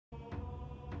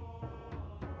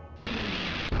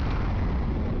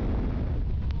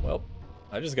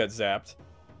I just got zapped.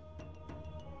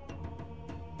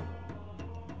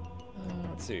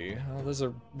 Let's see. Oh, those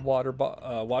are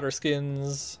water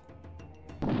skins.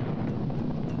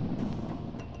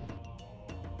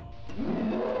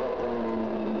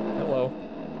 Hello.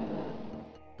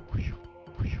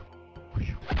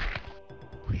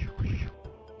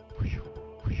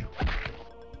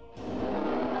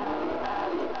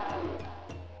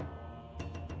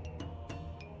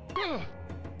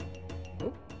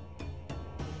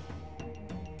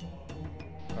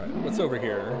 Alright, what's over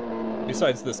here?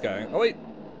 Besides this guy. Oh wait!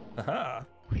 Aha!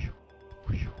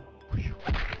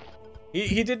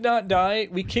 He did not die.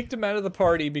 We kicked him out of the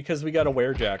party because we got a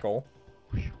werejackal.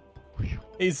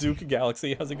 Hey Zook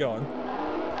Galaxy, how's it going?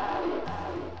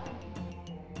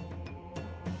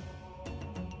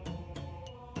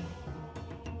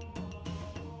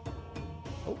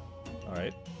 Oh,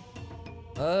 alright.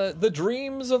 The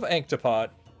Dreams of Anctopot.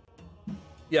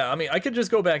 Yeah, I mean, I could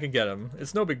just go back and get him.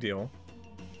 It's no big deal.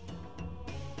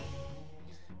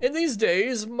 In these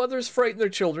days, mothers frighten their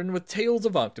children with tales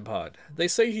of Anctopot. They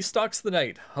say he stalks the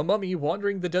night, a mummy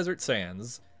wandering the desert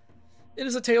sands. It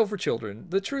is a tale for children.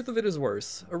 The truth of it is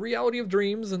worse. A reality of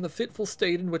dreams and the fitful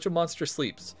state in which a monster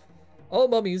sleeps. All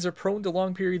mummies are prone to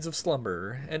long periods of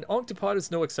slumber, and Anctopot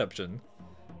is no exception.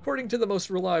 According to the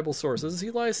most reliable sources, he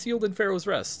lies sealed in Pharaoh's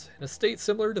Rest, in a state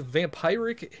similar to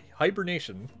vampiric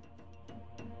hibernation.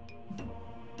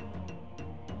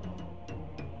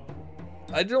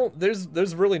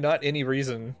 There's really not any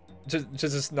reason to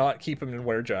just not keep him in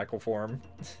werejackal form.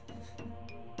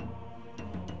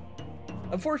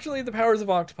 Unfortunately, the powers of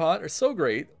Anctopot are so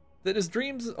great that his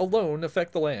dreams alone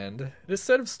affect the land. It is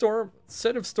said of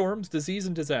storms, disease,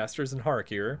 and disasters in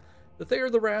Harakir that they are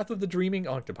the wrath of the dreaming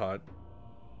Anctopot.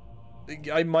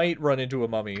 I might run into a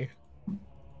mummy.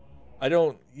 I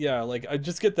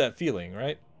just get that feeling,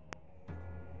 right?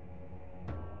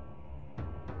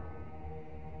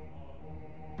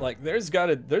 Like, there's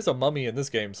a mummy in this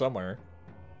game somewhere.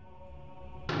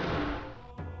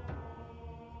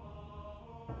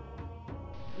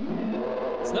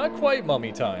 It's not quite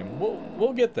mummy time.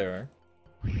 We'll get there.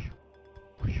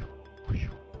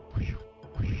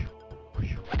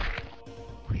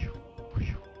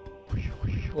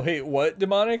 Wait, what,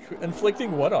 demonic?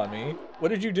 Inflicting what on me? What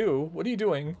did you do? What are you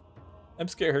doing? I'm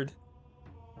scared.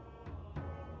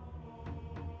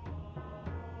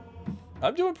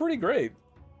 I'm doing pretty great.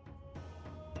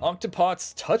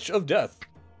 Anctopot's Touch of Death.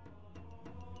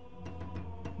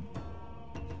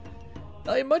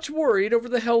 I am much worried over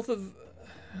the health of...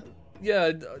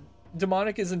 Yeah,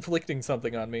 demonic is inflicting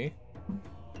something on me.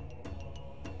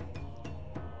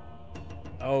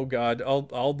 Oh god,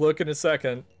 I'll look in a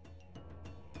second.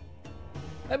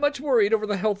 I'm much worried over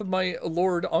the health of my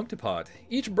Lord Anctopot.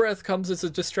 Each breath comes as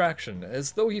a distraction,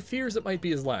 as though he fears it might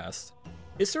be his last.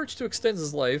 His search to extend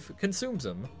his life consumes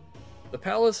him. The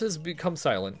palace has become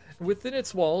silent. Within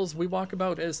its walls, we walk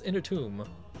about as in a tomb.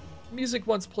 The music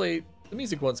once played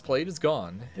is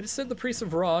gone. It is said the priests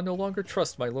of Ra no longer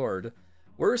trust my lord.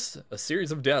 Worse, a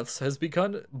series of deaths has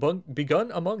begun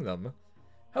among them.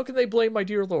 How can they blame my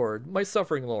dear lord, my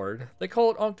suffering lord? They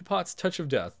call it Anctopot's Touch of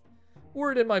Death.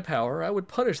 Were it in my power, I would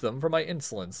punish them for my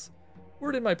insolence.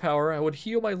 Were it in my power, I would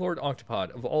heal my lord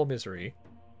Anctopot of all misery.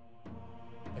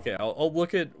 Okay, I'll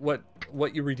look at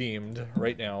what you redeemed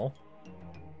right now.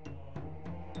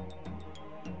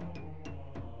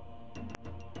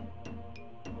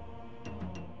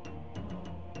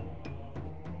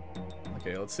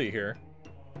 Okay, let's see here.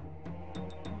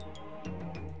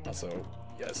 Also,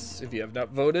 yes, if you have not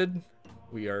voted,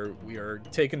 we are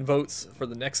taking votes for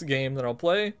the next game that I'll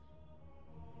play.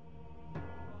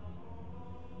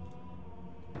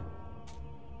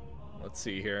 Let's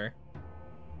see here.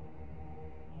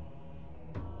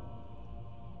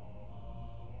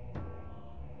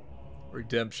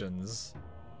 Redemptions.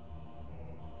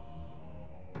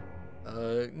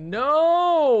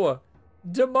 No!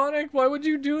 Demonic, why would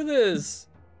you do this?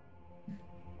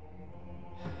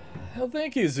 Well,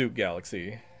 thank you, Zook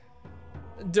Galaxy.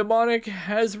 Demonic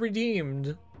has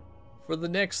redeemed for the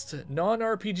next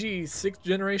non-RPG 6th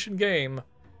generation game,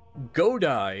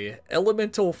 Godai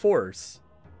Elemental Force.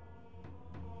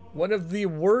 One of the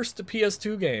worst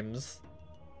PS2 games.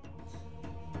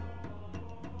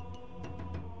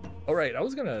 Alright,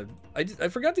 I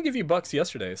forgot to give you bucks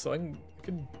yesterday, so I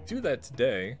can do that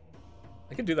today.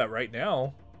 I can do that right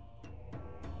now.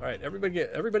 Alright,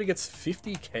 everybody gets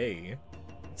 50k.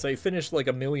 So I finished like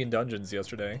 1,000,000 dungeons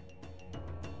yesterday.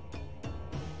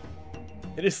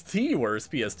 It is the worst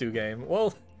PS2 game.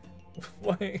 Well,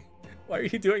 why are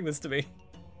you doing this to me?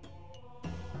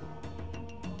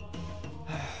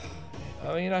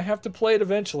 I mean, I have to play it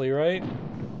eventually, right?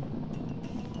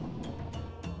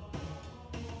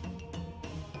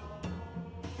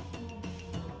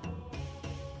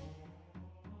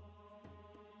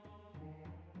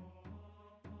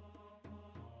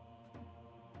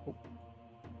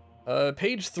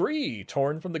 Page 3,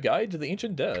 torn from the Guide to the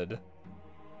Ancient Dead.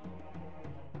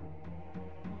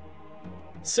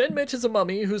 Senmet is a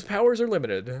mummy whose powers are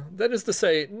limited. That is to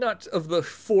say, not of the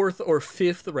 4th or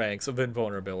 5th ranks of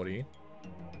invulnerability.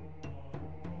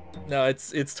 No,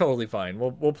 it's totally fine.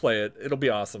 We'll play it. It'll be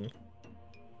awesome.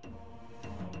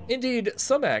 Indeed,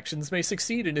 some actions may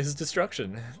succeed in his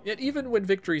destruction, yet even when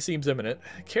victory seems imminent,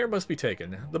 care must be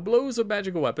taken. The blows of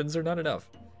magical weapons are not enough.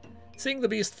 Seeing the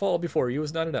beast fall before you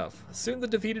is not enough. Soon the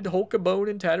defeated hulk of bone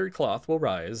and tattered cloth will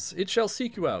rise. It shall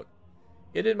seek you out.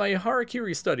 Yet in my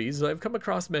Harakiri studies, I've come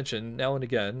across mention, now and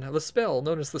again, of a spell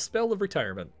known as the Spell of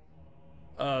Retirement.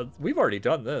 We've already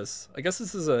done this. I guess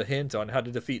this is a hint on how to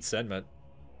defeat Senmet.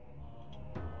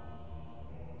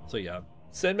 So yeah,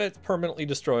 Senmet's permanently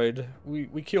destroyed.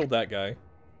 We killed that guy.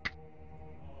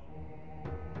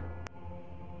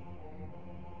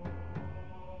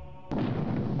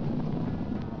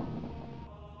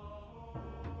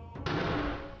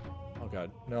 Oh god,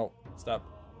 no, stop.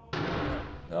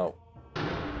 No.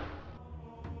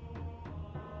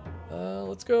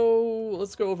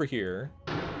 Let's go over here.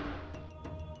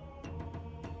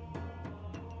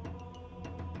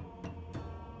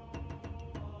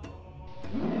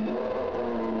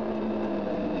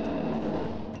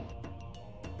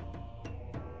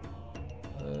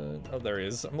 Oh, there he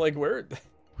is. I'm like, where?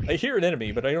 I hear an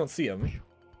enemy, but I don't see him.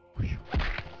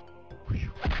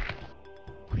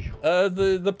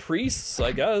 The priests,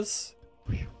 I guess.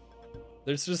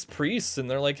 There's just priests, and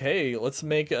they're like, hey, let's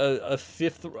make a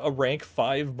rank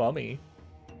 5 mummy.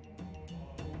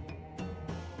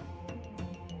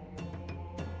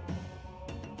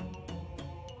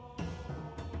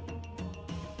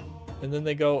 And then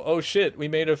they go, oh shit, we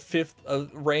made a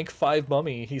rank 5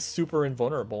 mummy. He's super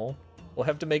invulnerable. We'll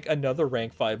have to make another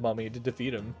rank 5 mummy to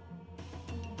defeat him.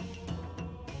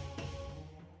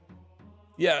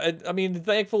 Yeah, I mean,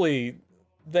 thankfully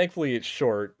it's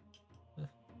short.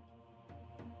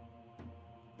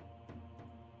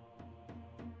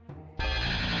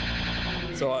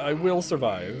 So I will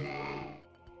survive.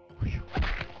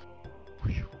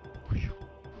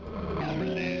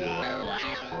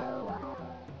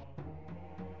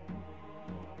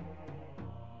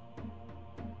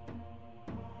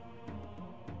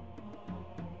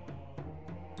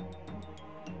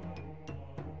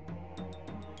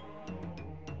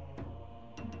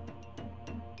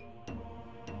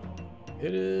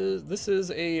 This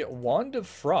is a Wand of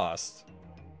Frost.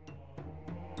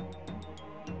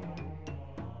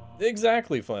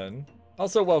 Exactly, Flynn.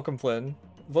 Also, welcome, Flynn.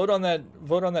 Vote on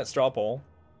that straw poll.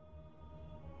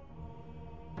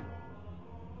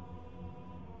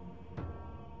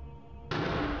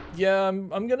 Yeah,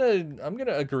 I'm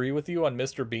gonna agree with you on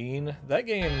Mr. Bean. That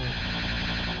game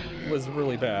was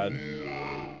really bad.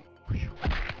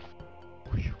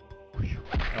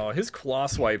 Oh, his claw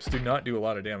swipes do not do a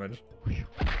lot of damage.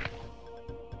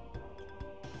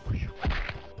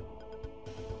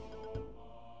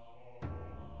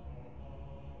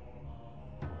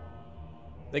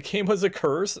 That game was a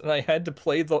curse, and I had to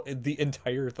play the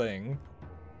entire thing.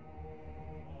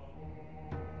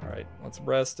 Alright, let's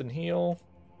rest and heal.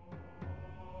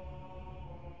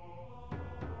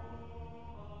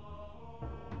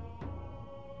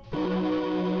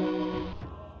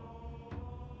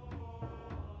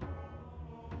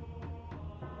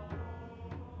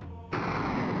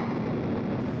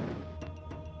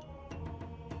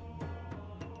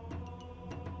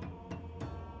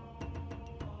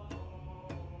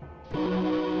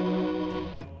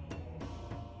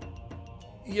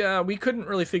 Yeah, we couldn't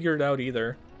really figure it out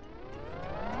either.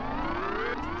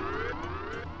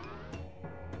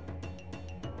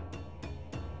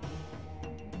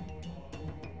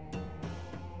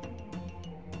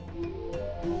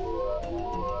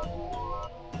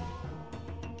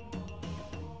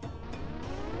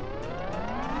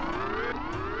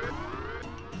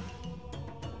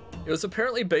 It was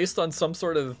apparently based on some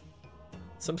sort of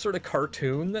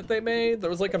cartoon that they made. There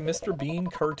was like a Mr. Bean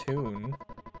cartoon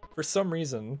for some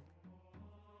reason.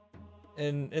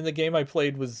 And the game I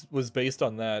played was based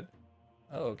on that.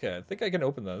 Oh, okay. I think I can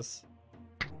open this.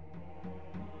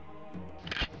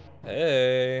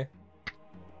 Hey.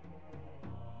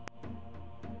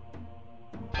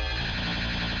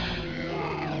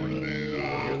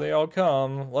 Here they all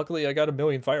come. Luckily, I got a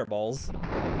million fireballs.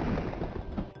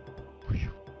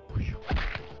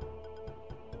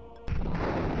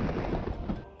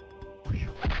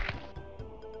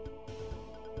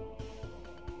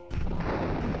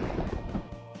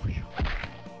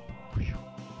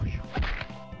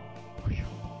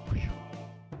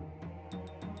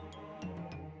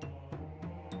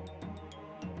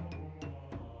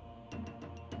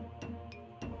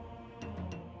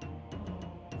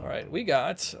 Alright, we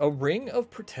got a Ring of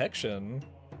Protection.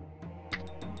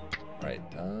 Alright,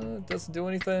 doesn't do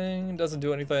anything, doesn't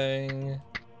do anything.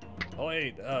 Oh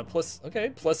wait, okay,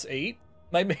 +8.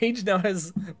 My mage now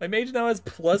has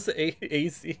 +8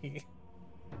 AC.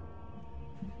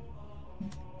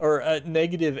 Or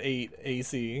 -8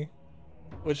 AC.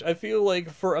 Which I feel like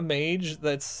for a mage,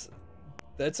 that's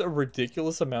a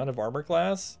ridiculous amount of armor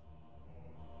class.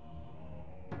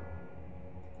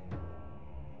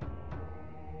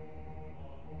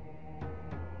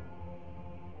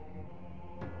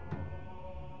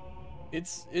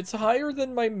 It's higher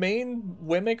than my main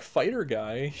Wemmick fighter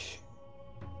guy.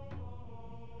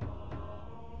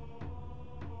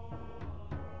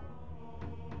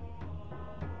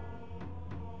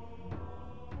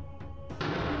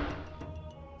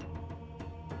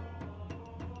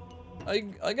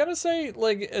 I gotta say,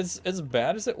 like, as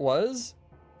bad as it was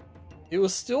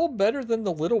still better than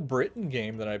the Little Britain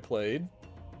game that I played.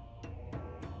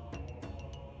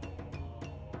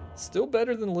 Still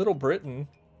better than Little Britain.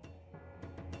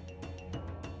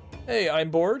 Hey,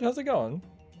 I'm bored. How's it going?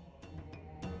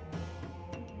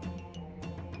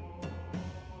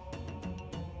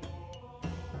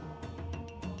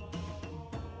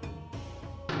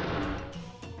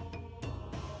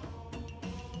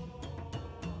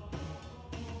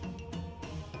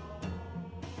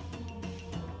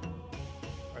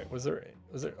 Alright,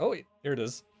 was there, oh wait, here it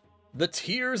is. The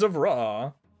Tears of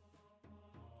Ra.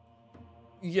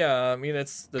 Yeah, I mean,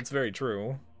 that's very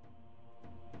true.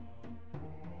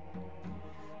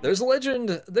 There's a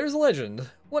legend,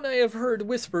 one I have heard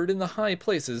whispered in the high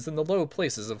places and the low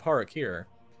places of Harakir.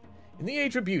 In the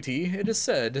age of beauty, it is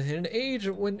said, in an age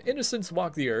when innocence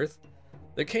walked the earth,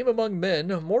 there came among men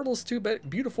mortals too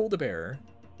beautiful to bear.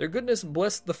 Their goodness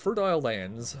blessed the fertile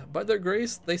lands. By their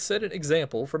grace, they set an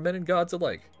example for men and gods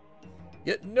alike.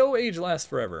 Yet no age lasts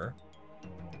forever.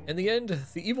 In the end,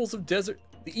 the evils of desert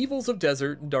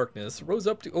and darkness rose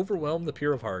up to overwhelm the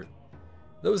pure of heart.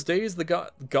 Those days,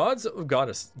 the gods of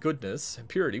goodness and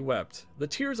purity wept. The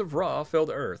tears of Ra fell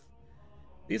to earth.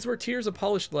 These were tears of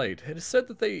polished light. It is said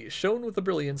that they shone with a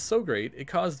brilliance so great it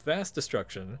caused vast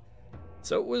destruction.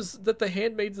 So it was that the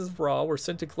handmaids of Ra were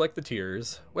sent to collect the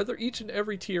tears. Whether each and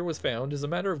every tear was found is a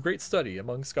matter of great study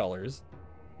among scholars.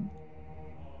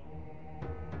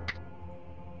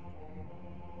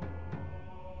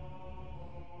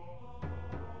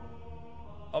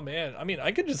 Oh man, I mean,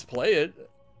 I could just play it.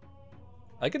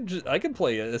 I could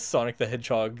play a Sonic the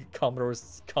Hedgehog Commodore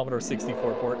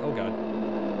 64 port. Oh god.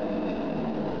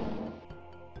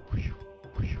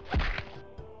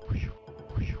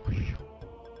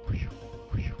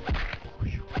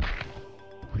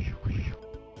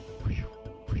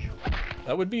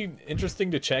 That would be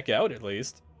interesting to check out at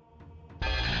least.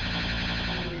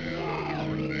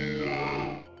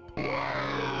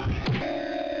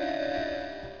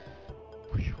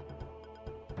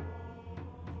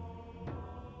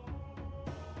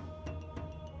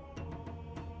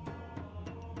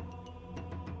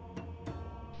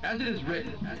 As it is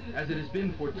written, as it has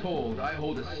been foretold, I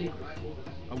hold a secret.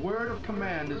 A word of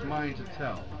command is mine to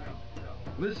tell.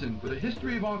 Listen, for the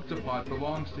history of Octopod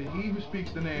belongs to he who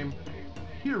speaks the name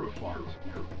Hierophant.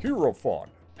 Hierophant.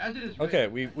 As it is okay,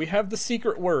 we have the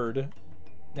secret word.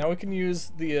 Now we can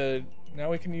use the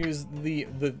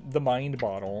the mind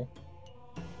bottle.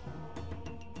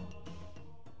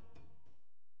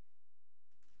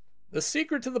 The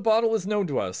secret to the bottle is known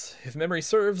to us. If memory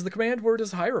serves, the command word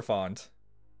is Hierophant.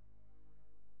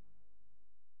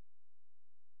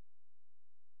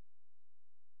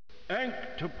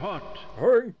 Anctopot.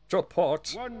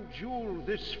 One jewel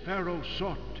this pharaoh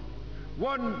sought,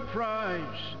 one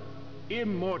prize,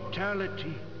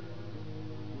 immortality.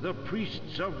 The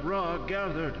priests of Ra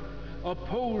gathered,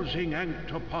 opposing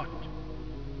Anctopot.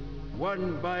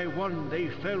 One by one they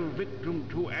fell victim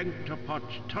to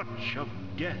Anctopot's touch of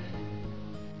death.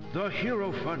 The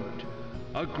Hierophant,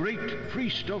 a great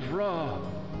priest of Ra,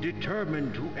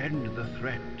 determined to end the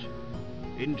threat.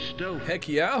 In stealth, heck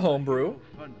yeah, homebrew.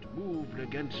 Moved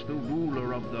against the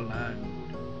ruler of the land.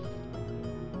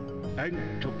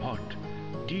 Anctopot,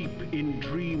 deep in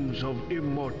dreams of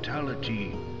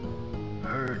immortality,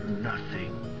 heard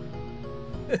nothing.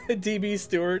 DB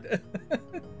Stewart.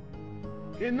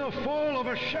 In the fall of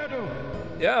a shadow.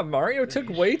 Yeah, Mario took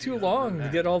way too long to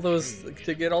get all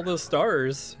those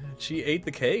stars. She ate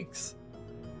the cakes.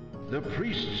 The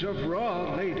priests of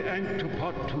Ra laid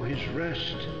Anctopot to his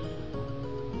rest.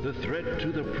 The threat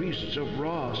to the priests of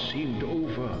Ra seemed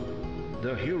over,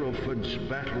 the Hierophant's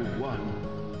battle won.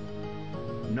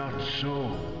 Not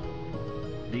so.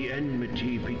 The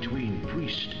enmity between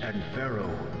priest and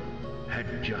pharaoh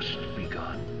had just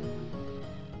begun.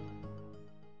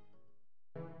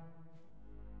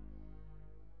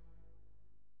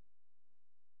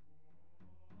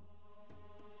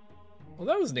 Well,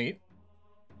 that was neat.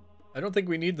 I don't think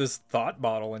we need this thought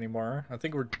bottle anymore. I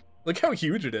think we're... Look how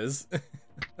huge it is.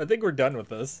 I think we're done with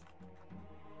this.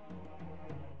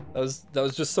 That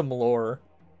was just some lore.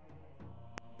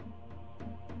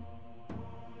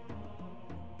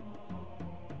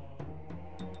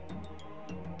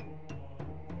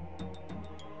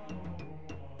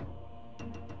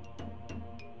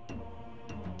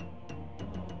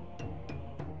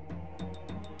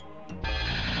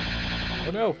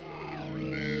 Oh no.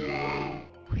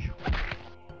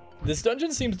 This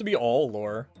dungeon seems to be all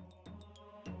lore.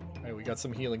 Alright, we got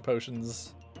some healing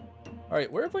potions. Alright,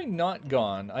 where have I not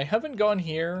gone? I haven't gone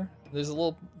here. There's a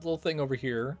little thing over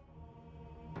here.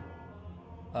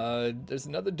 There's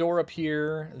another door up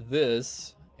here,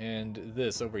 this, and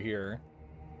this over here.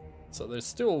 So there's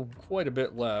still quite a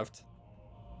bit left.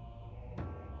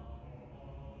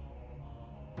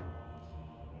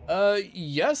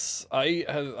 Yes,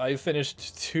 I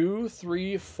finished 2,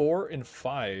 3, 4, and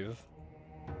 5.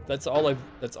 That's all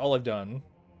I've done.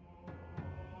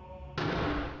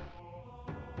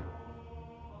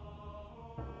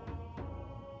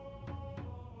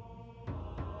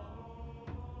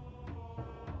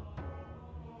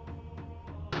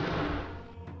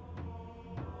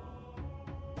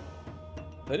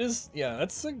 That is, yeah,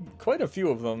 that's quite a few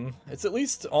of them. It's at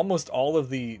least almost all of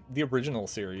the original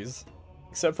series,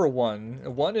 except for one.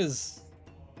 One is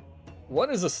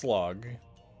a slog.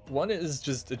 One is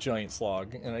just a giant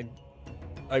slog, and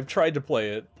I've tried to play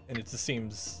it, and it just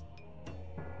seems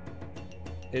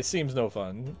no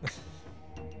fun.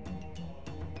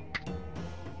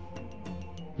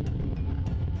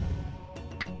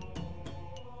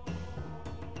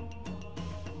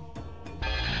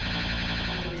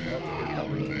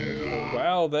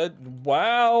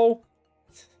 Wow.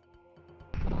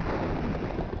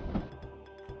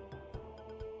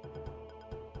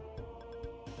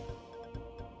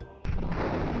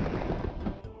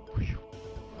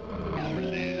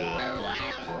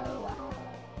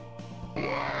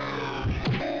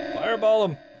 Fireball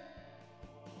him.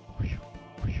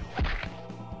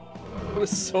 With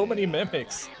so many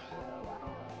mimics.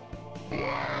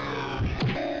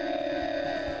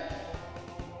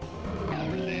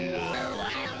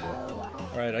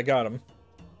 Alright, I got him.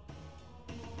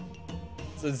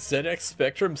 It's a ZX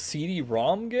Spectrum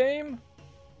CD-ROM game?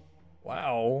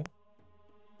 Wow.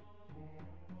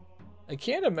 I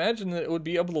can't imagine that it would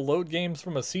be able to load games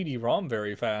from a CD-ROM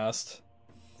very fast.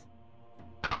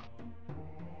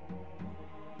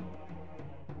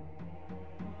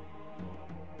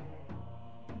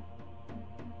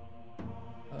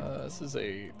 This is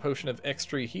a potion of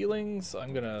extra healing, so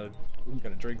I'm gonna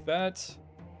drink that.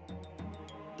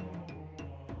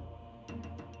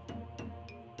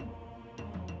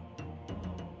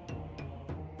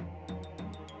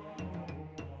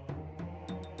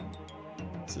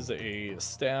 This is a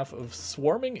staff of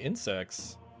swarming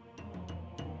insects.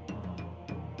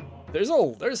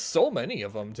 There's so many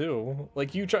of them too.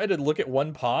 Like, you try to look at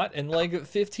one pot and like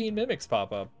 15 mimics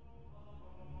pop up.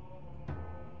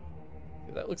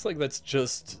 That looks like that's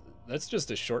just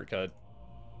a shortcut.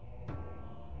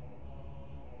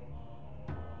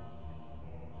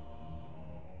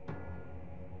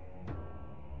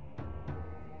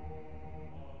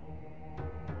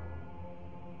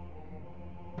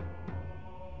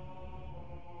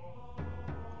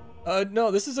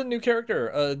 No, this is a new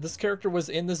character. This character was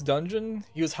in this dungeon.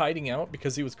 He was hiding out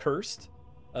because he was cursed.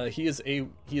 He is a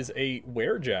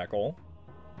werejackal.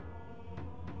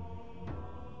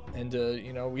 And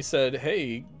you know, we said,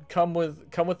 "Hey, come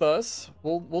with us.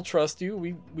 We'll trust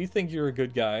you. We think you're a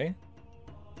good guy."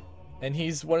 And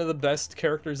he's one of the best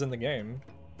characters in the game.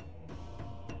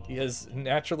 He has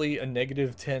naturally a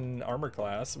 -10 armor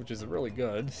class, which is really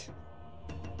good.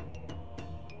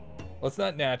 Well, it's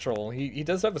not natural. He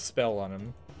does have a spell on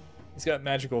him. He's got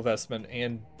magical vestment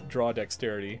and draw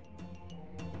dexterity.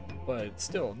 But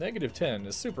still, -10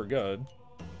 is super good.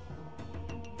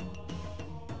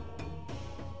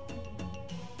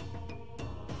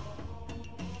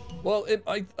 Well,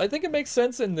 I think it makes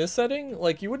sense in this setting.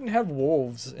 Like, you wouldn't have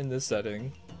wolves in this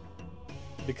setting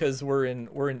because we're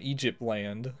in Egypt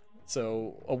land.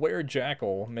 So a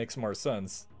werejackal makes more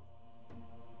sense.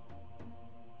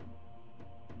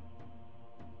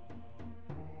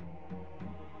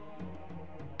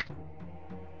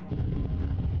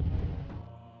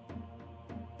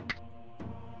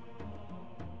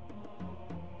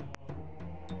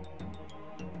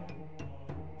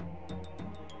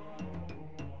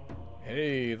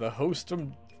 Hey, the host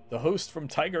from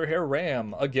Tiger Hair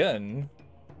Ram again.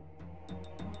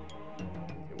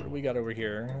 Okay, what do we got over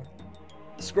here?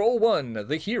 Scroll 1,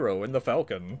 the hero and the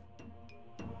falcon.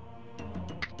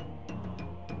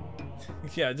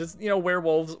 Yeah, just, you know,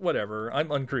 werewolves, whatever.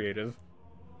 I'm uncreative.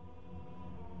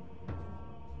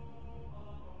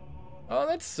 Oh,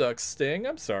 that sucks, Sting.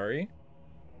 I'm sorry.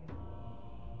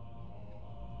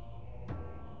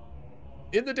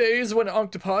 In the days when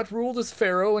Octopod ruled as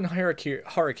pharaoh in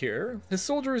Harakir, his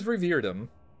soldiers revered him,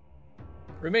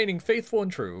 remaining faithful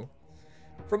and true.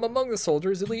 From among the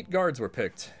soldiers, elite guards were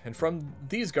picked, and from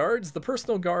these guards, the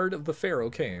personal guard of the pharaoh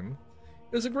came.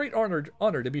 It was a great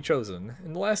honor to be chosen.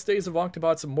 In the last days of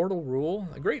Octopod's immortal rule,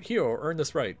 a great hero earned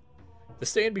this right, to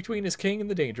stand between his king and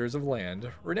the dangers of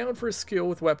land. Renowned for his skill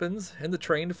with weapons and the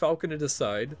trained falcon at his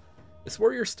side, this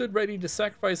warrior stood ready to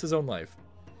sacrifice his own life.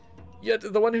 Yet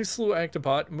the one who slew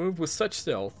Octopod moved with such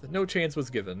stealth, no chance was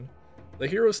given. The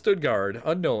hero stood guard,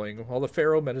 unknowing, while the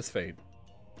pharaoh met his fate.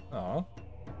 Aww.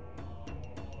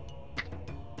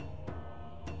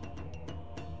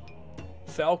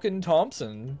 Falcon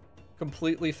Thompson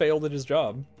completely failed at his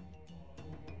job.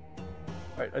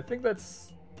 Alright, I think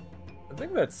that's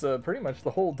pretty much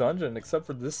the whole dungeon except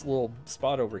for this little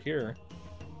spot over here.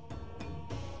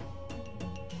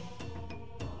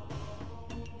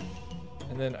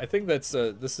 And then I think that's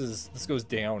this goes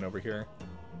down over here.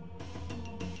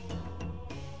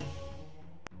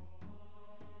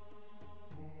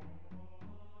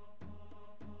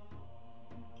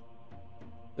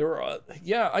 There are,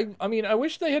 yeah, I mean, I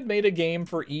wish they had made a game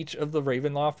for each of the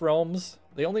Ravenloft realms.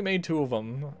 They only made 2 of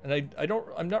them, and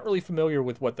I'm not really familiar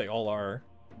with what they all are.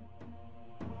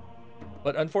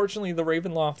 But unfortunately, the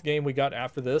Ravenloft game we got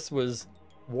after this was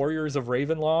Warriors of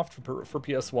Ravenloft for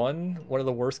PS1, one of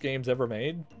the worst games ever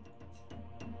made.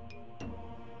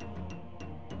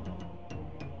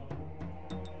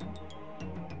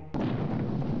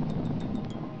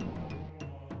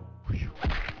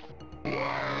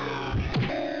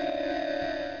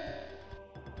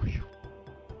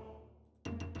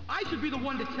 I should be the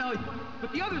one to tell you,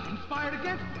 but the others conspired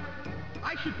against me.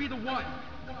 I should be the one.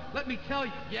 Let me tell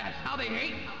you, yes, how they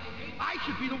hate me. I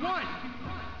should be the one.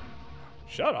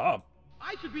 Shut up.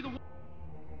 I should be the one.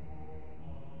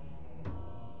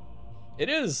 It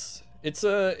is. It's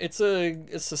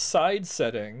a side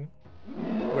setting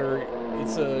where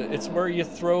it's where you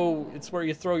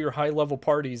throw your high level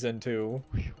parties into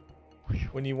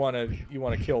when you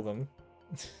wanna kill them.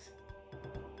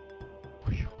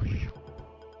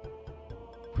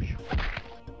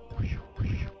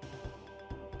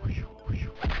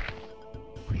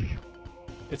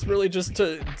 It's really just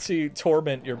to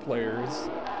torment your players.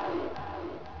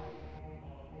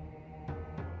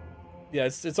 Yeah,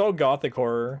 it's all gothic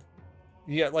horror.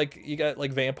 You got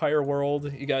like Vampire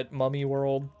World, you got Mummy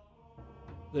World.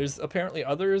 There's apparently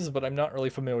others, but I'm not really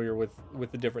familiar with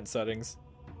the different settings.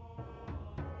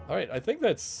 All right, I think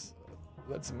that's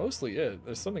mostly it.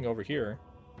 There's something over here.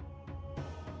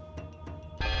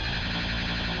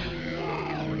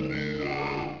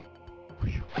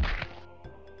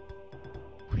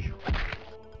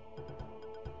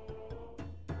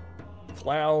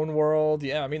 Clown World,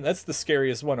 yeah, I mean, that's the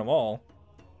scariest one of all.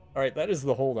 Alright, that is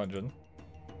the whole dungeon.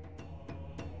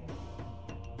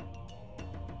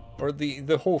 Or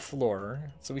the whole floor,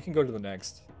 so we can go to the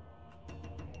next.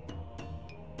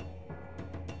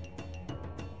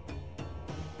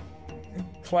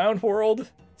 Clown World,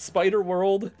 Spider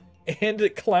World,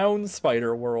 and Clown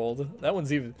Spider World. That one's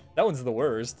the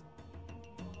worst.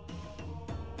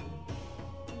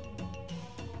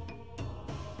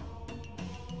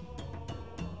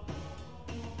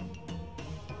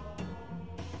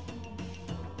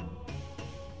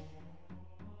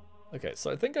 Okay,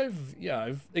 so I think I've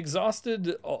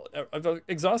exhausted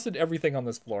everything on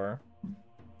this floor.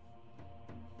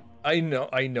 I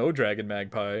know Dragon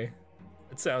Magpie.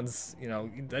 It sounds,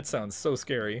 that sounds so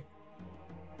scary.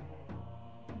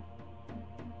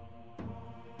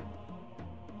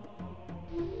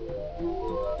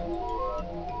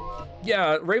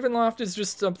 Yeah, Ravenloft is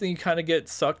just something you kind of get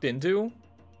sucked into.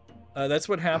 That's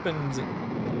what happened.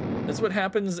 That's what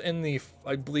happens in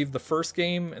I believe the first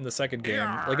game and the second game.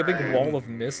 Like a big wall of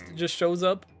mist just shows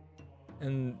up,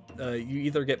 and you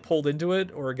either get pulled into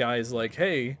it, or a guy's like,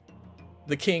 "Hey,"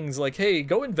 the king's like, "Hey,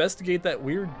 go investigate that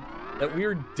weird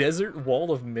desert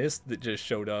wall of mist that just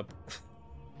showed up."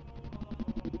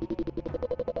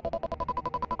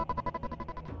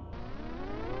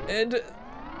 And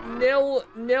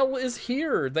Nell is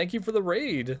here. Thank you for the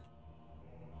raid.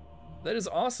 That is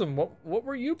awesome. What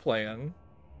were you playing?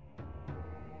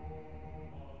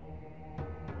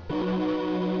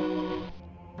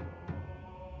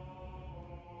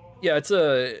 Yeah, it's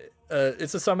a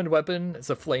summoned weapon. It's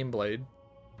a flame blade.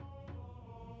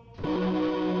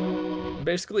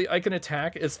 Basically, I can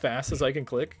attack as fast as I can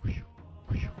click,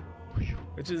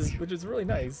 which is really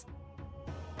nice.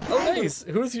 Oh, nice.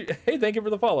 Who's your? Hey, thank you for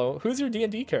the follow. Who's your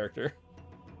D&D character?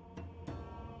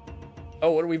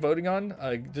 Oh, what are we voting on?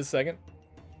 Just a second.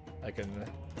 I can.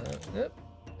 Yep.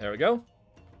 There we go.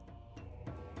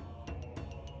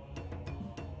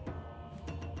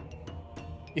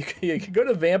 You can go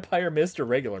to Vampire Mist or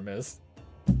regular Mist.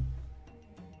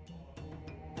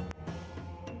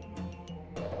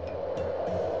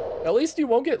 At least you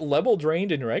won't get level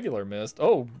drained in regular Mist.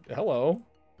 Oh, hello.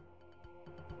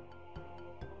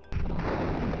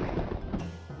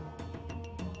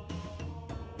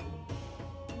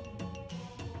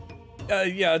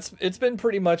 Yeah, it's been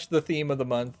pretty much the theme of the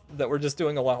month that we're just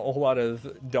doing a whole lot of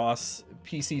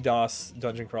PC DOS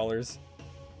dungeon crawlers.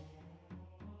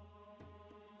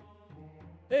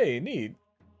 Hey, neat.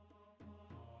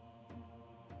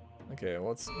 Okay,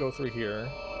 let's go through here.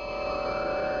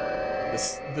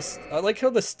 I like how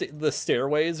the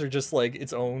stairways are just like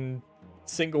its own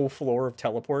single floor of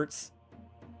teleports.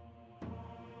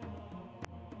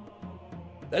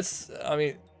 I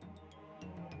mean,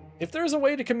 if there's a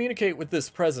way to communicate with this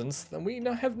presence, then we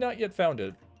have not yet found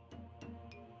it.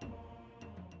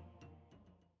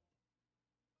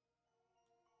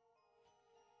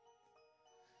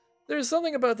 There's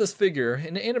something about this figure,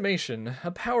 an animation,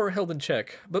 a power held in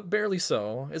check, but barely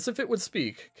so, as if it would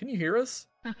speak. Can you hear us?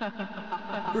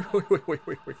 Wait.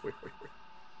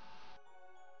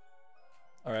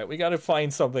 Alright, we gotta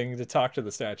find something to talk to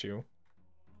the statue.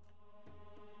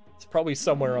 It's probably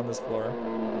somewhere on this floor.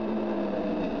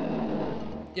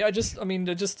 Yeah, I just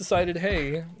decided,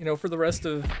 hey, you know, for the rest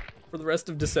of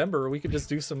December, we could just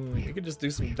do some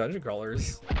dungeon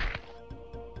crawlers.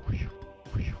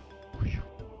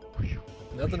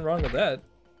 Nothing wrong with that.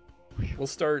 We'll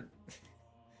start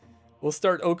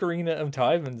Ocarina of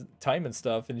Time and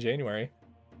stuff in January.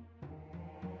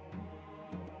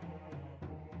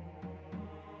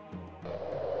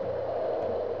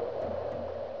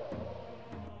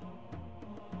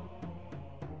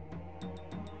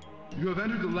 You have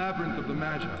entered the labyrinth of the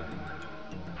Magi,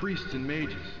 priests and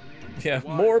mages. Yeah,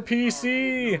 more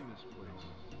PC!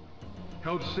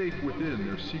 Held safe within,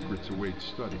 their secrets await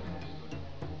study.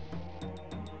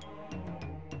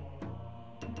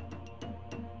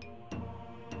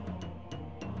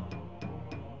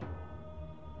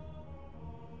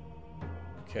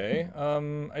 Okay,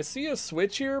 I see a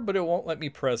switch here, but it won't let me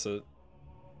press it.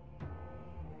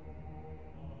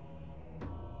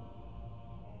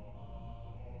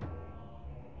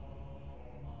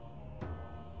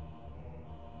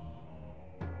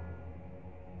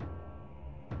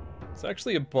 It's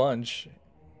actually a bunch.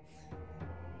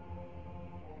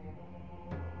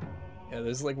 Yeah,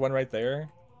 there's like one right there.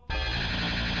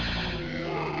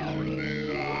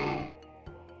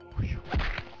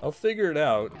 I'll figure it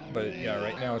out, but yeah,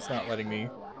 right now it's not letting me.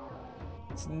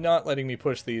 It's not letting me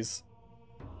push these.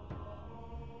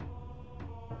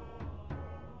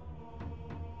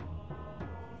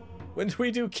 When do we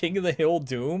do King of the Hill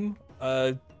Doom?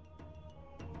 I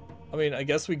mean, I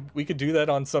guess we could do that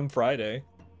on some Friday.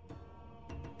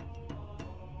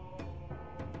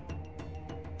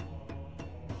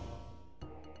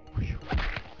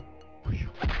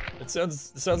 It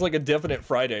sounds like a definite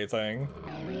Friday thing.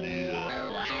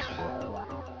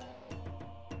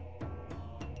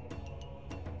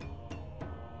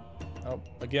 Oh,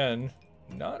 again,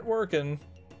 not working.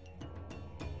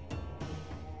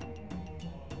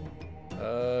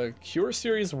 Cure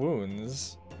serious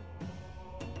wounds.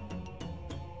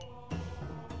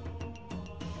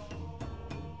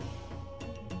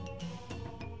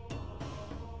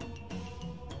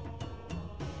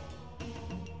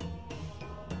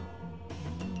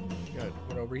 Got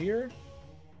one over here.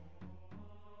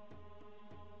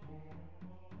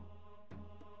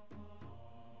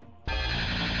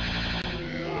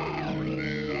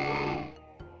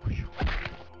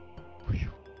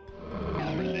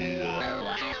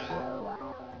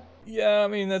 Yeah, I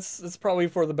mean, that's probably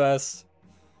for the best.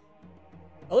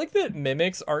 I like that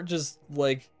mimics aren't just,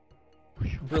 like,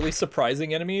 really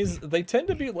surprising enemies. They tend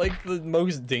to be, like, the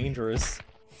most dangerous.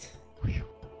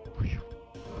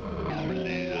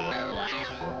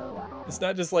 It's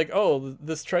not just like, oh,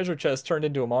 this treasure chest turned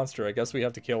into a monster, I guess we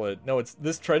have to kill it. No, it's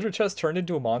this treasure chest turned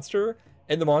into a monster,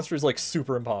 and the monster is, like,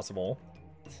 super impossible.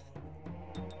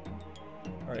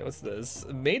 Alright, what's this?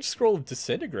 A Mage Scroll of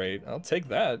Disintegrate. I'll take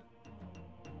that.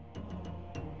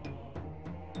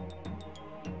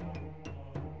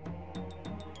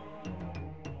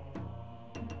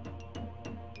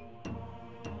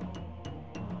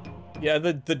 Yeah,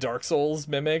 the Dark Souls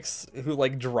mimics who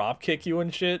like drop kick you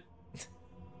and shit.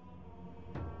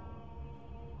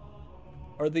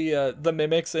 Or the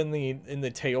mimics in the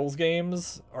Tales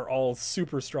games are all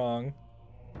super strong.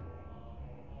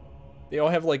 They all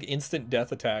have like instant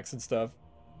death attacks and stuff.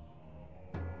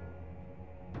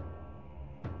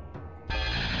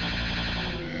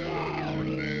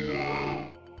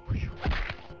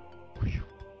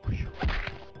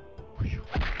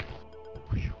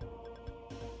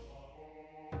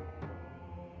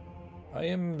 I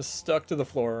am stuck to the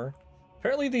floor.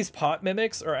 Apparently these pot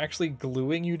mimics are actually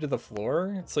gluing you to the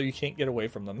floor, so you can't get away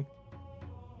from them.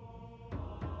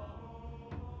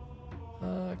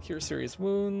 Cure serious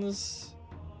wounds.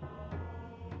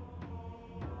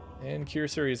 And cure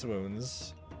serious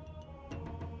wounds.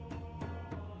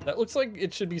 That looks like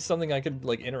it should be something I could,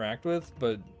 like, interact with,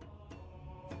 but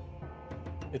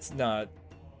it's not.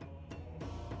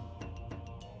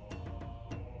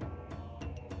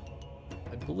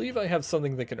 I believe I have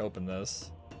something that can open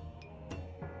this.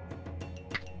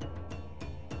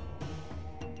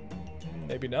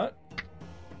 Maybe not.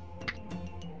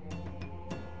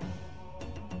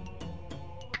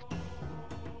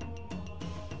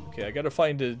 Okay, I gotta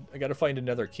find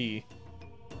another key.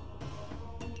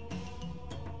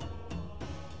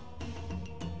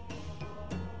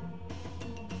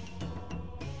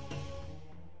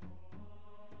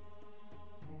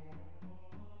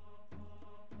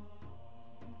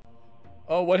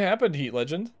 Oh, what happened, Heat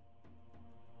Legend?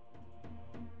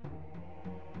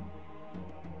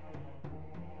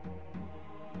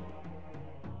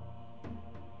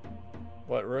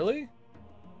 What, really?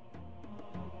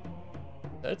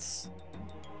 That's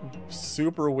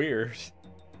super weird.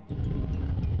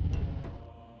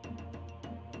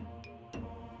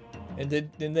 And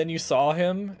then you saw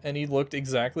him and he looked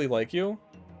exactly like you?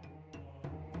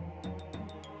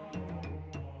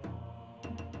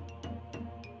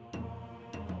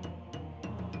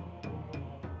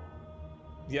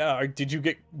 Yeah, did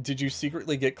you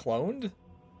secretly get cloned?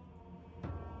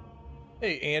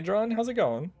 Hey, Andron, how's it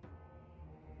going?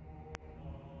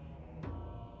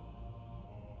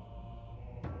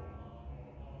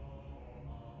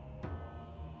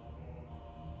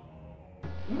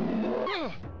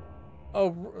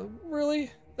 Oh,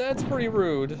 really? That's pretty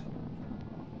rude.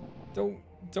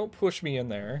 Don't push me in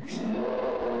there.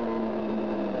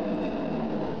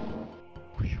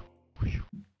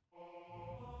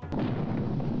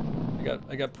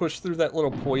 I got pushed through that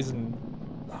little poison.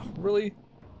 Oh, really?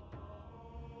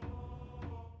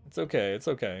 It's okay. It's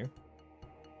okay.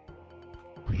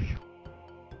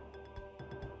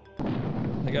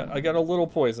 I got a little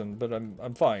poison, but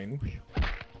I'm fine.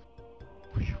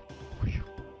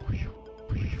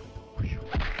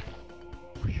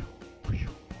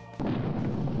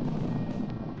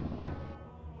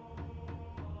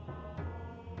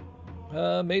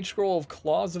 Mage Scroll of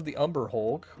Claws of the Umber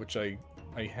Hulk, which I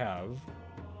have.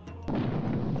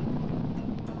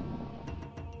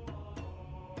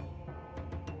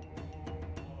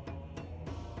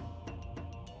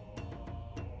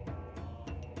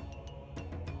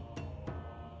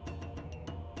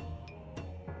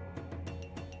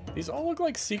 These all look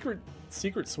like secret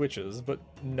switches, but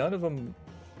none of them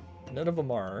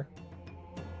are.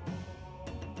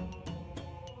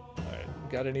 All right,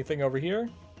 got anything over here?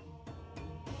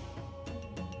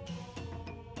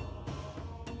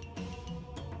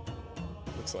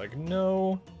 Looks like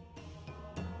no.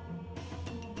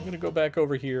 I'm gonna go back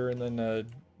over here and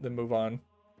then move on.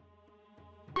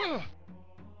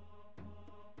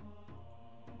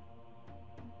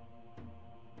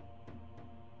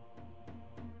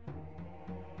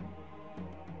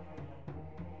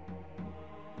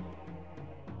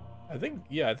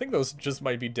 I think those just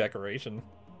might be decoration.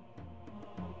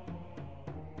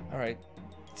 All right,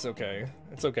 it's okay.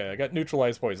 It's okay. I got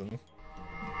neutralized poison.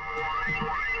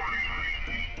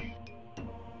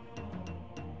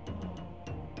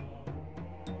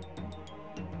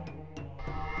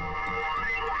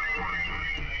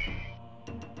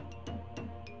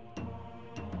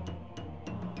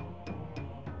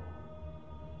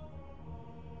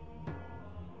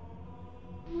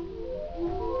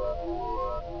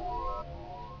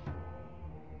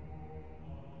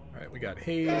 We got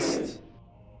haste.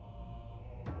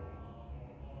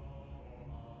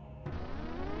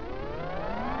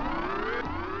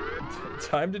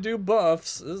 Time to do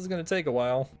buffs. This is gonna take a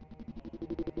while.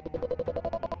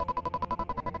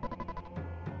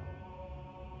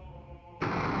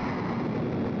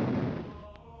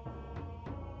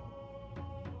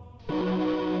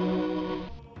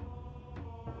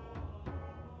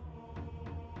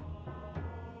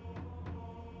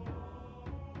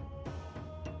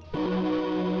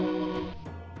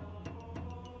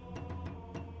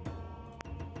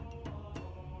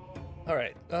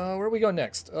 Alright, where do we go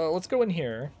next? Let's go in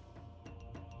here.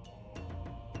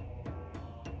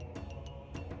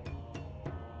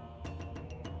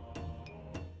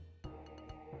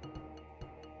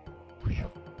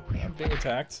 being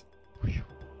attacked.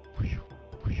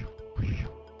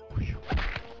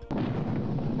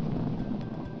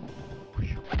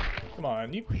 Come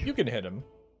on, you can hit him.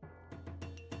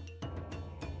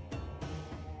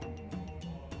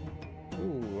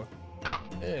 Ooh.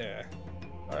 Yeah.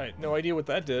 Alright, no idea what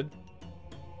that did.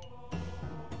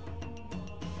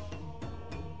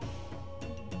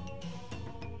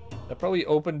 That probably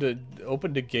opened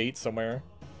a gate somewhere.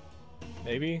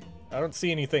 Maybe? I don't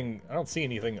see anything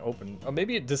open. Oh,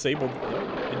 maybe it disabled.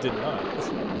 No, it did not.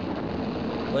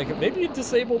 Like, maybe it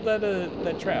disabled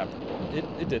that trap.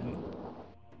 It didn't.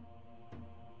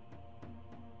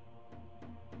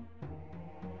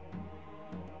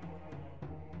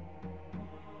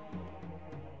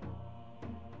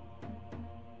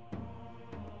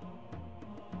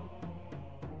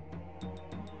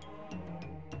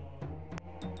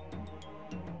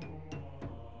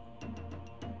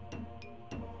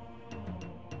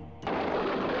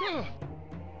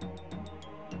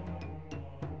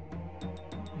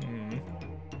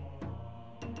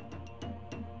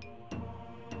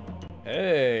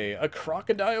 Hey, a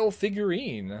crocodile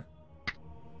figurine.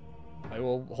 I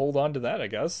will hold on to that, I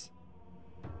guess.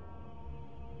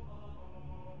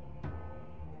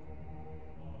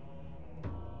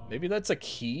 Maybe that's a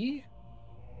key?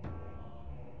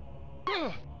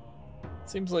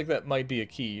 Seems like that might be a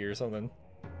key or something.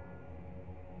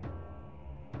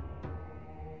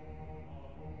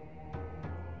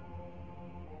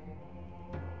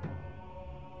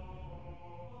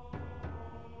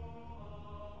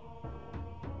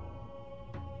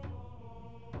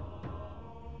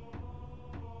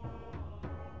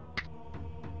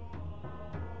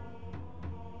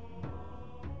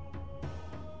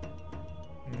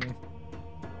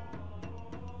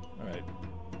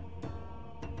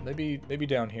 Maybe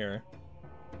down here.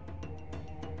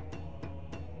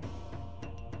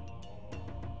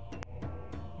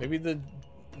 Maybe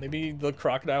the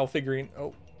crocodile figurine.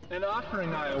 Oh. An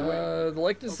offering I await. The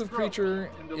likeness of creature.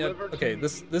 Yeah, okay,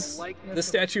 this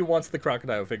statue wants the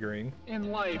crocodile figurine.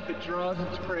 In life, it draws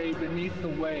its prey beneath the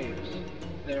waves,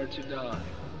 there to die.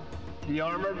 The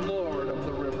armored lord of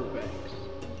the riverbanks.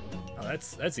 Oh,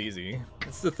 that's easy.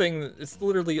 It's the thing. It's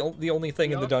literally the only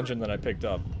thing in the dungeon that I picked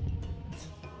up.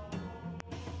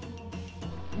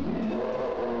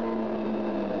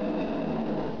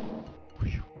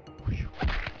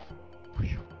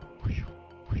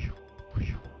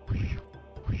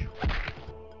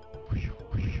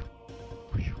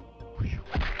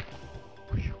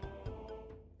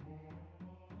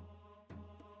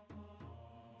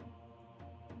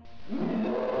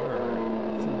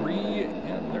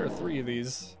 There are three of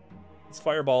these. Let's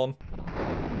fireball them.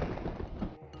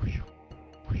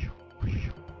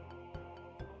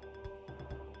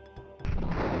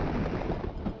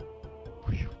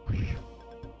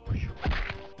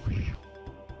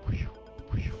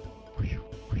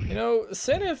 You know,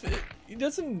 Senif, he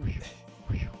doesn't...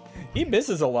 He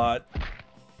misses a lot.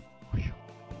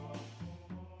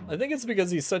 I think it's because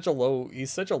he's such a low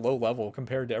level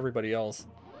compared to everybody else.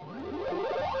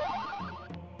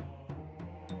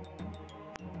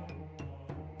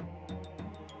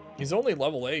 He's only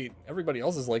level 8. Everybody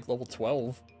else is like level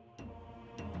 12.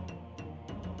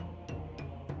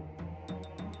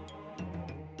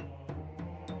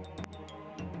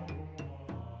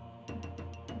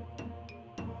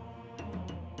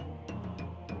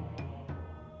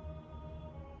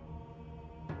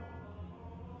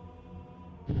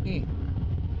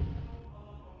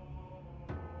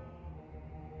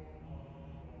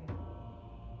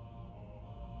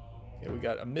 Okay, we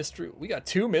got a mystery. We got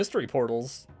 2 mystery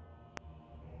portals.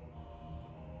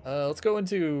 Let's go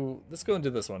into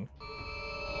this one.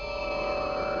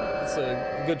 It's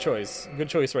a good choice. Good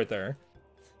choice right there.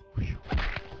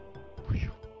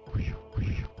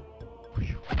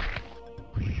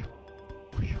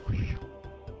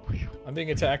 I'm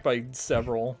being attacked by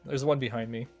several. There's one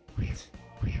behind me.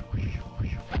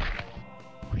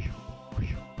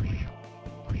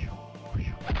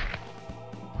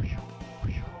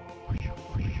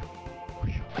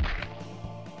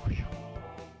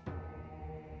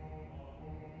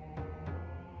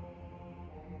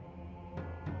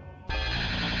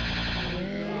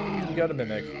 You got a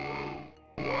mimic.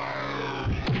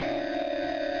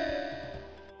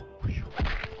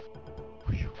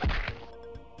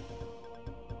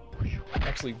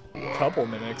 Actually, a couple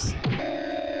mimics.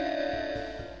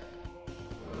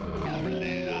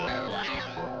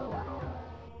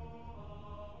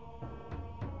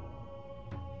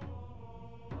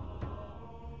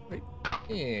 Wait.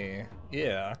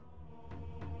 Yeah.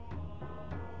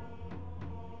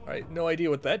 Alright, no idea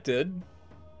what that did.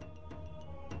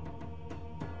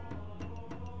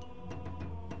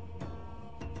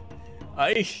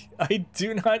 I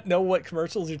do not know what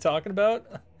commercials you're talking about.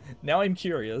 Now I'm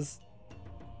curious.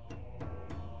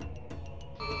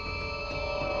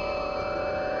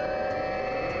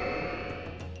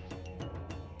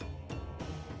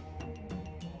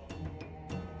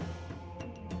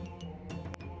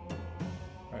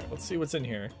 Alright, let's see what's in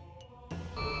here.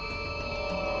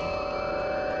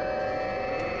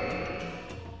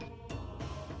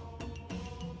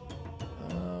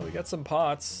 We got some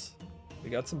pots. We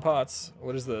got some pots.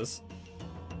 What is this?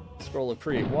 Scroll of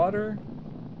create water.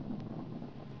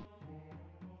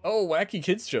 Oh, wacky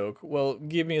kids joke. Well,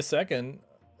 give me a second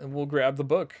and we'll grab the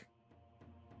book.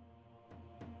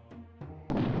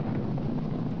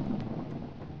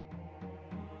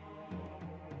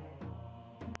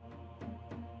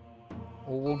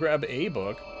 Well, we'll grab a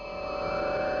book.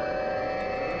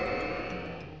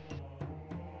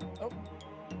 Oh.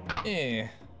 Eh.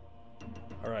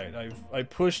 All right, I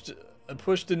pushed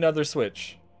another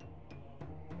switch.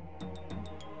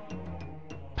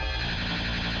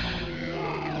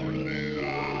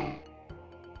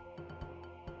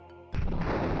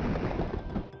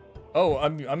 Oh,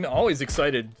 I'm always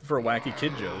excited for a wacky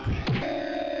kid joke.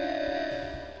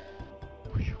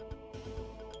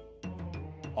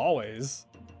 Always.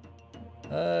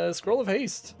 Scroll of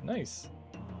haste. Nice.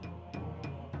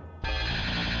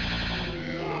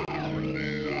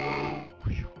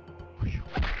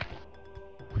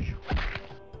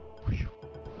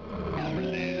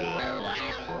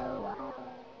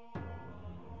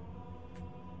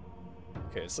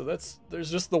 Okay, so there's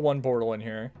just the one portal in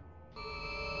here.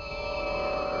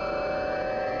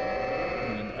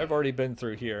 And I've already been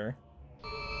through here.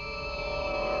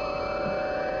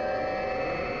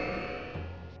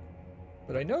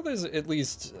 But I know there's at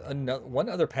least one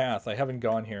other path I haven't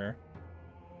gone here.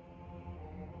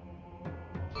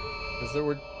 Because there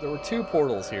were two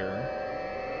portals here.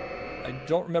 I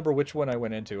don't remember which one I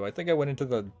went into. I think I went into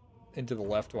the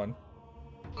left one.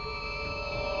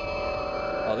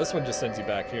 Oh, this one just sends you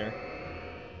back here.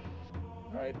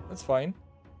 Alright, that's fine.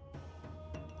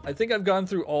 I think I've gone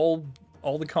through all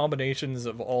the combinations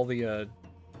of all the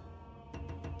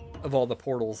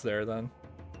portals there then.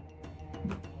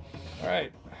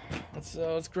 Alright.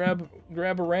 Let's grab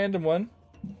a random one.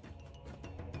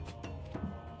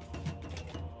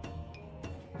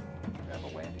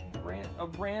 Grab a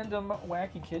random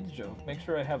wacky kids joke. Make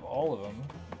sure I have all of them.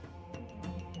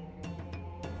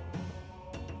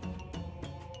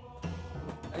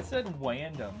 I said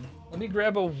wandom. Let me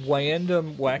grab a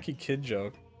random wacky kid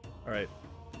joke. All right.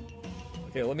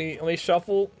 Okay, let me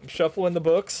shuffle in the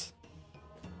books.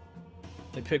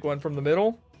 Let me pick one from the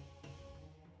middle.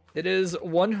 It is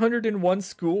 101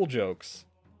 school jokes.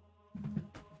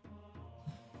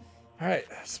 All right,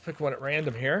 let's pick one at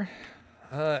random here.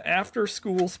 After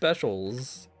school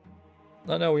specials.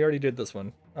 Oh no, we already did this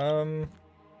one.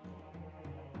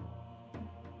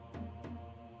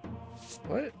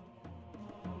 What?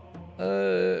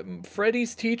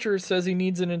 Freddy's teacher says he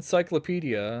needs an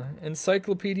encyclopedia.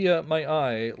 Encyclopedia, my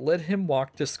eye. Let him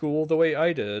walk to school the way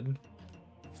I did.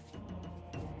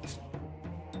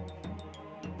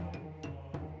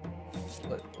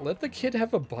 Let the kid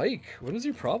have a bike. What is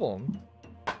your problem?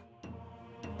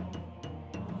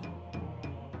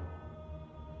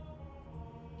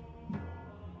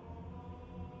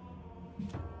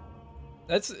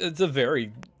 That's a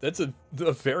very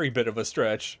bit of a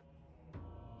stretch.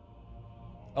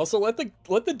 Also, let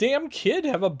the damn kid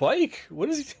have a bike. What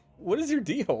is your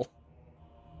deal?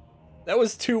 That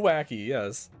was too wacky,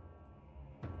 yes.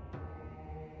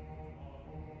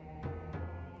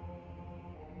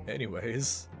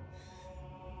 Anyways.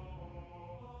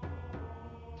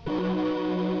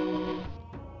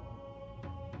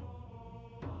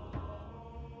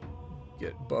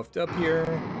 Get buffed up here.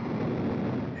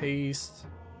 Haste.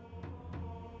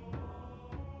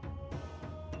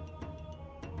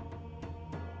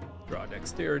 Draw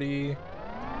dexterity.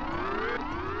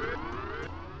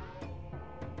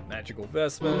 Magical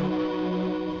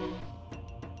vestment.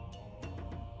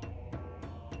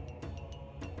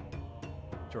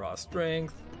 Draw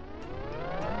strength.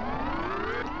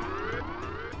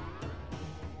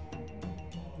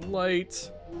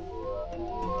 Light.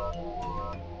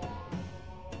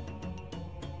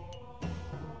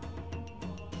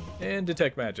 And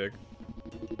detect magic.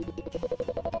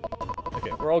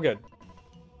 Okay, we're all good.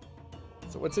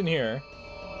 So what's in here?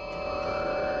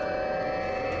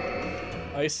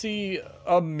 I see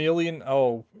a million...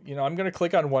 Oh, you know, I'm gonna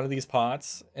click on one of these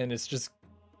pots, and it's just...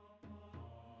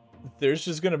 There's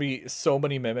just gonna be so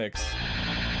many mimics.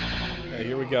 Okay,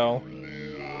 here we go.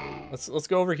 Let's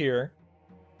go over here.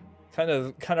 Kind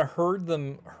of herd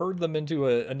them into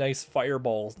a nice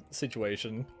fireball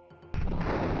situation.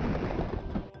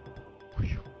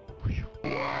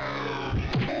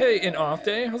 Hey, an off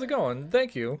day, how's it going?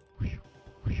 Thank you.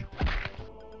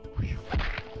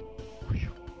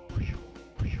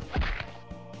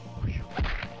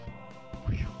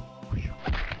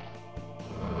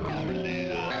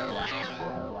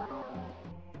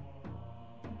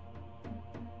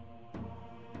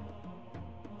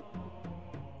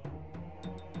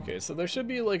 Okay, so there should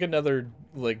be like another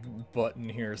like button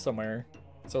here somewhere.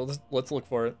 So let's look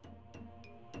for it.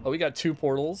 Oh, we got 2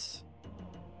 portals.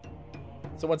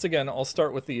 So once again, I'll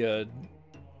start with the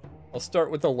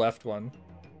left one.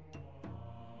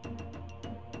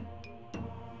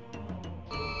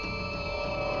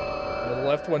 The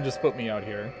left one just put me out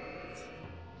here.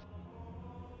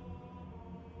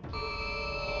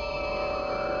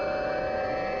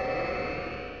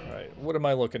 All right, what am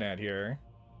I looking at here?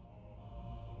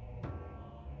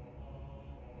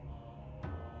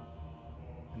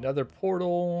 Another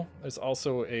portal. There's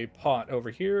also a pot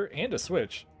over here and a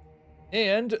switch.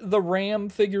 And the Ram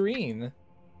figurine.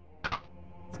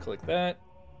 Let's click that.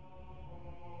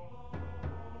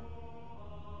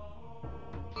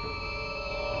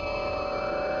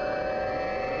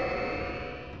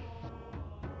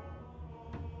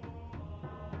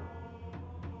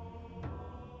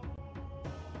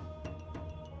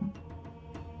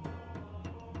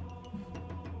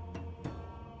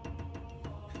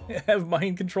 Have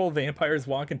mind control vampires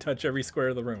walk and touch every square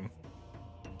of the room.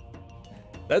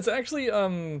 That's actually,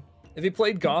 if you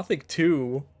played Gothic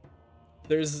 2,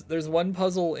 there's one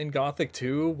puzzle in Gothic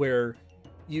 2 where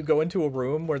you go into a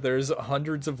room where there's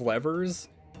hundreds of levers,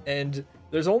 and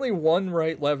there's only one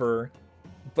right lever,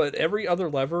 but every other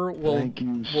lever will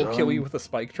kill you with a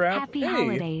spike trap. Happy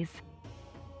holidays.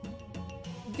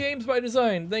 Games by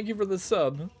Design, thank you for the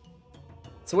sub.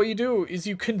 So what you do is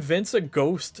you convince a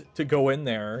ghost to go in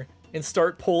there and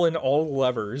start pulling all the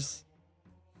levers.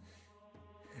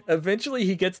 Eventually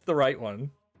he gets the right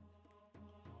one.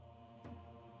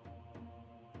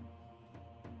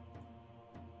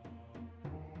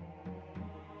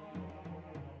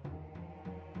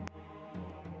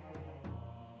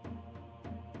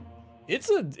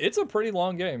 It's a pretty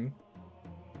long game.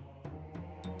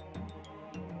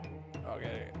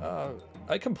 Okay,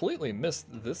 I completely missed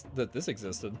that this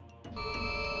existed.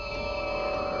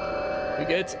 We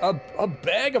get a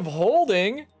bag of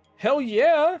holding. Hell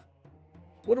yeah!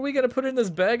 What are we gonna put in this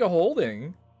bag of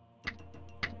holding?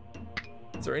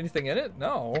 Is there anything in it?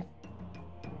 No.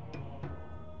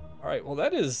 All right. Well,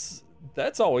 that's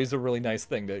always a really nice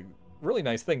thing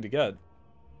to get.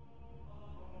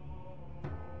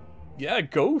 Yeah,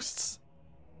 ghosts.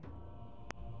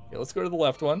 Okay, let's go to the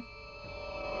left one.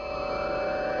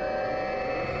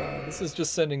 This is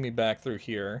just sending me back through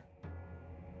here.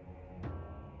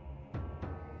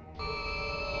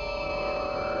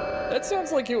 That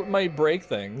sounds like it might break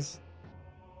things.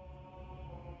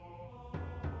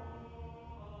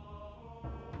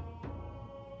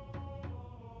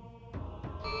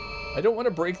 I don't want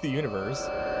to break the universe.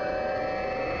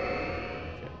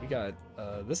 Okay, we got,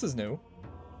 this is new.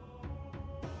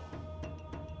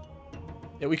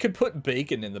 Yeah, we could put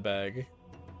bacon in the bag.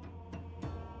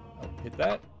 Oh, hit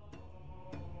that.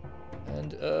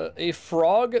 And, a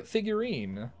frog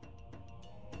figurine.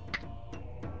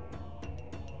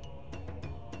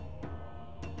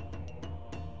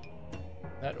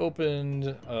 That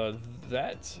opened,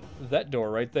 that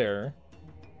door right there.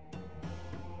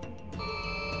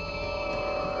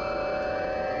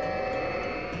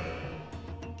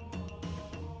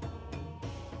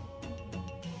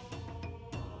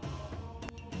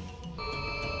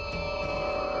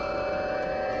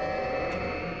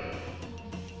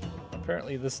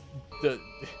 Apparently did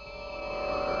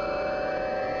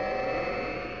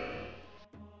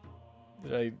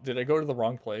I go to the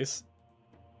wrong place?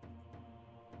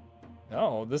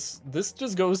 No, this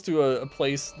just goes to a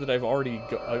place that I've already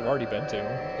been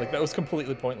to. Like, that was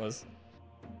completely pointless.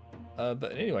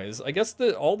 But anyways, I guess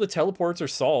all the teleports are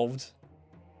solved.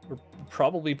 We're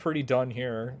probably pretty done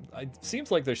here. It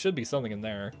seems like there should be something in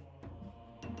there.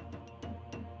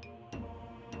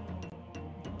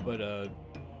 But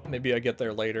maybe I get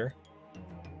there later.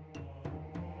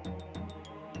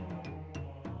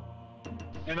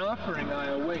 An offering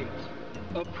I await.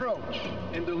 Approach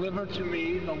and deliver to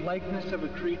me the likeness of a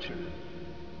creature.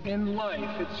 In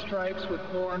life it strikes with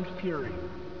horned fury.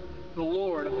 The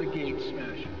Lord of the Gate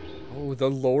Smashers. Oh,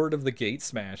 the Lord of the Gate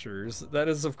Smashers. That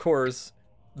is, of course,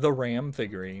 the Ram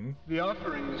figurine. The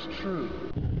offering is true.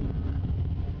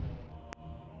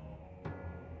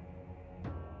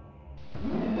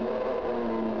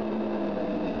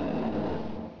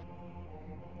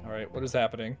 Alright, what is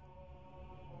happening?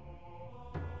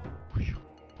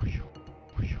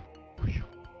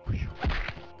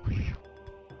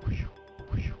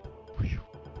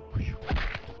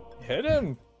 Hit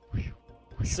him!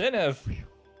 Sinev!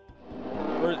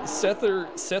 Or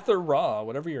Sether Ra,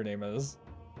 whatever your name is.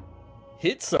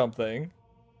 Hit something.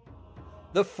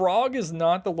 The frog is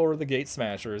not the Lord of the Gate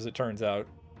Smasher, as it turns out.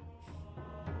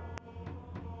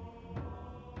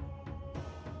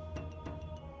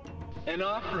 An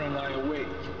offering I await.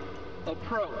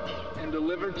 Approach and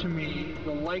deliver to me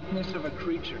the likeness of a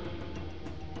creature.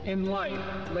 In life,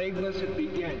 legless it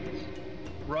begins,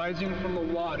 rising from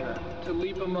the water to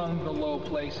leap among the low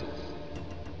places.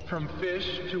 From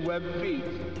fish to webbed feet.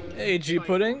 Hey, G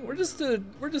Pudding, we're just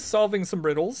solving some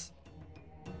riddles.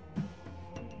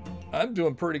 I'm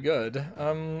doing pretty good.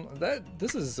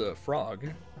 This is a frog.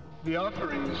 The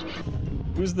offering is true.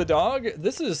 Who's the dog?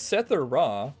 This is Sether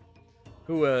Ra,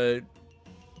 who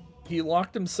he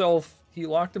locked himself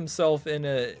in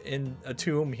a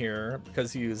tomb here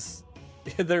because he was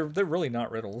they're really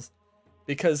not riddles,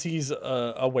 because he's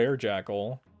a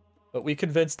werejackal, but we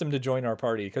convinced him to join our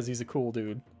party because he's a cool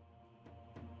dude.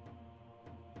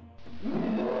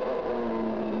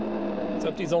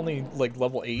 Except he's only like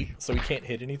level 8, so he can't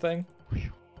hit anything.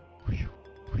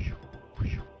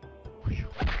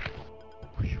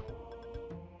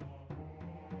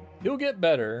 He'll get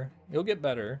better. He'll get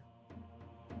better.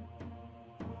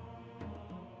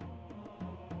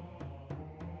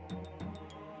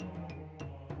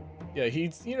 Yeah,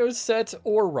 he's, you know, Set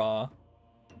or Ra.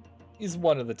 He's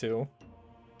one of the two.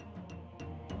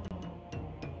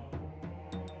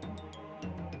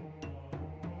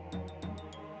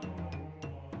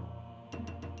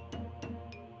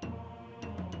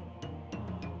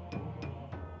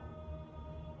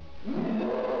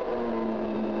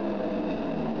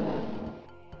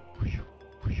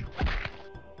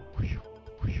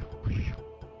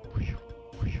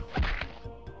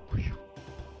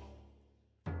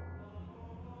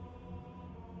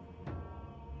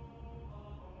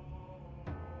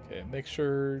 Make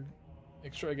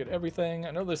sure I get everything.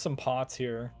 I know there's some pots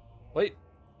here. Wait.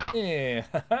 Yeah.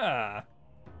 Haha.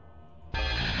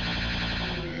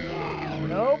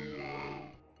 Nope.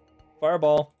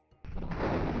 Fireball.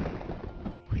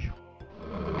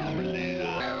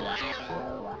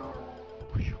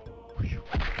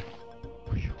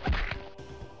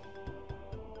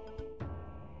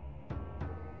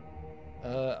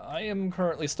 I am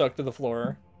currently stuck to the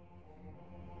floor.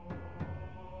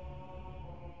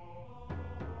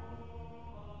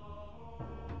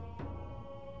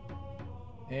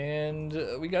 And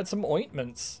we got some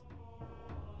ointments.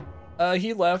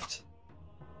 He left.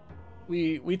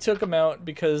 We took him out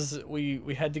because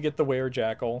we had to get the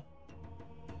werejackal.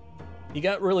 He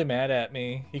got really mad at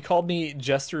me. He called me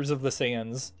Jesters of the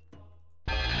Sands.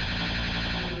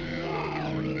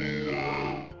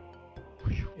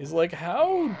 He's like,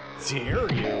 how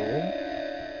dare you?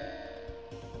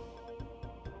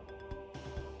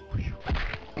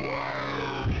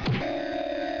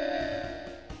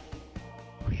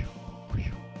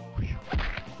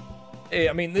 Hey,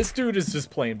 I mean, this dude is just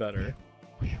playing better.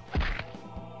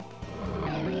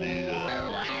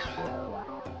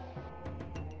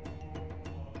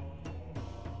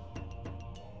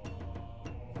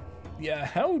 Yeah,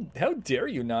 how dare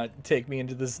you not take me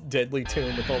into this deadly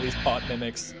tomb with all these pot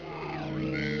mimics?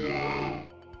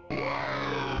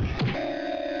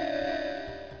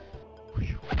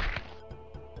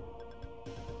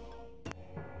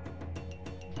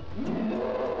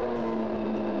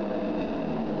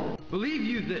 Believe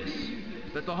you this,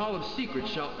 that the Hall of Secrets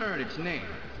shall earn its name.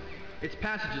 Its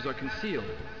passages are concealed,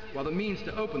 while the means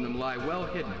to open them lie well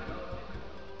hidden.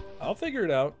 I'll figure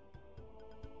it out.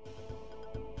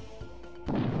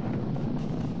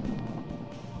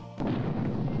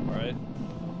 Alright.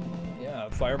 Yeah,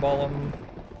 fireball him.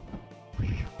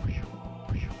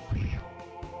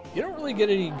 You don't really get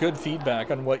any good feedback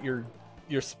on what your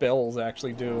spells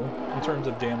actually do in terms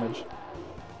of damage.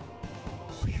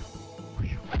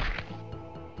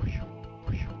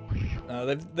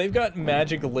 They've got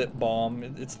magic lip balm.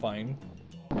 It's fine.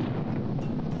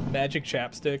 Magic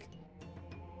chapstick.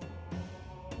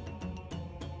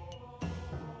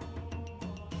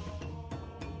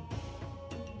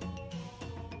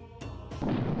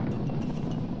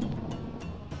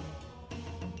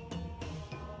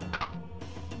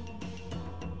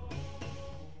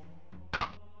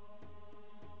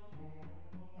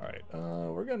 Alright,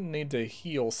 we're gonna need to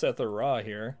heal Sether Ra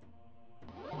here.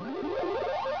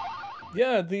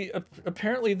 Yeah,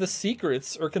 apparently the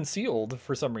secrets are concealed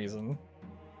for some reason.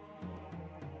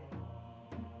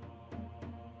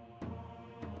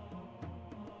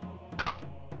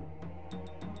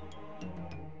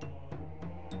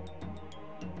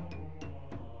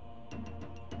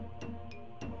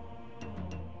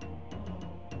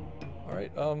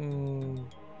 Alright,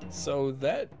 so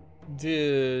that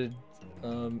did,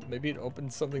 maybe it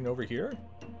opened something over here?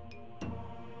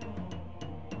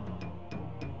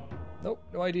 Nope,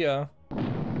 no idea.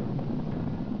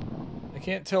 I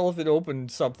can't tell if it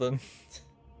opened something.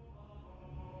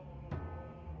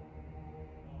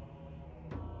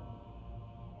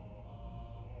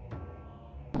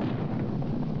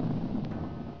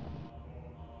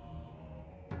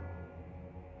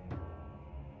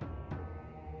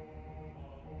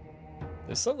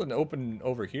 There's something open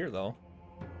over here, though.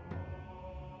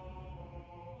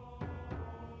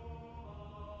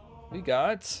 We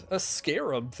got a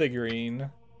scarab figurine.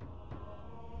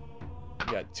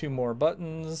 We got 2 more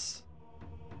buttons.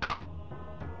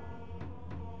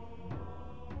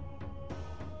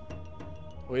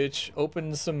 Which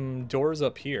opens some doors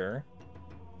up here.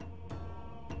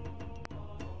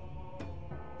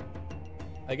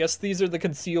 I guess these are the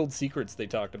concealed secrets they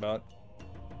talked about.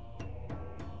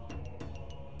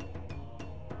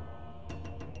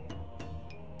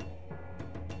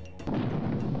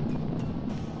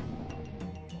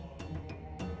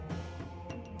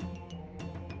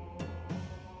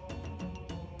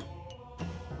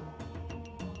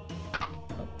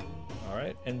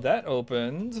 And that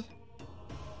opened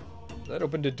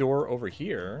a door over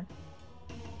here.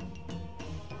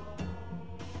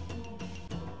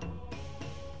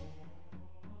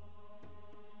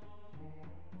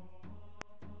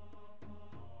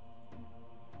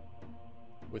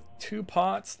 With 2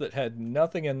 pots that had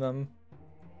nothing in them.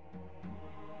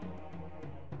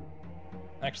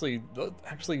 Actually,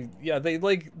 yeah, they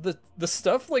like the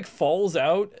stuff like falls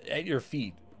out at your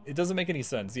feet. It doesn't make any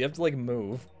sense. You have to like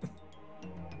move.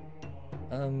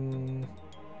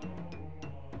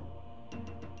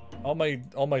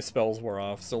 All my spells wore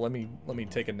off, so let me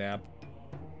take a nap.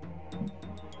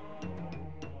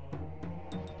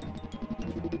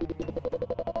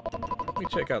 Let me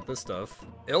check out this stuff.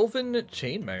 Elven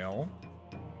chainmail,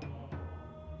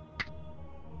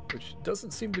 which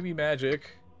doesn't seem to be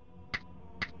magic,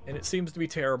 and it seems to be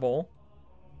terrible.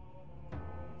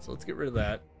 So let's get rid of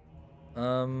that.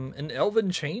 An elven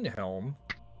chain helm.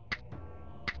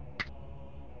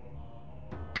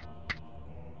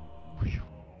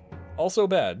 Also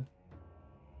bad.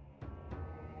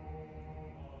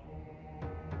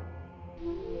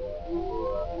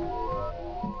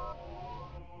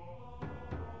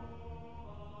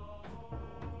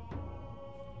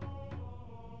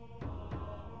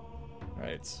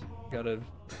 Alright, gotta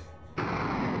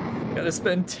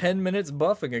spend 10 minutes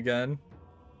buffing again.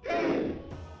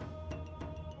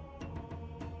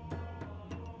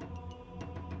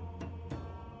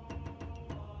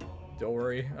 Don't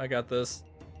worry, I got this.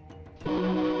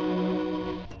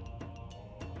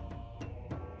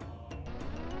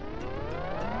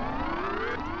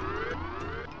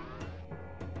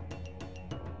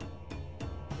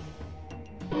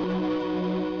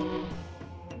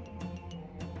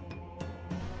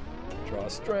 Draw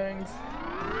strength.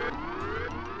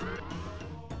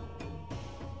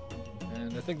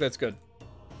 And I think that's good.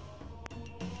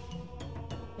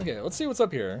 Okay, let's see what's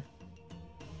up here.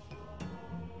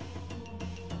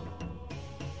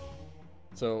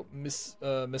 So,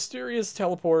 mysterious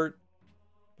teleport,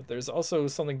 but there's also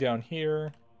something down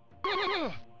here.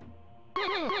 Oh,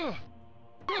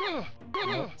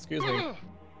 excuse me.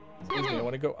 Excuse me. I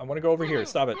want to go over here.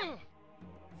 Stop it.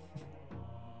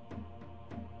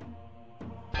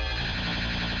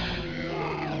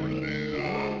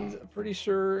 And I'm pretty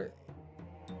sure.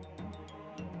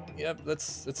 Yep,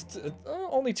 it's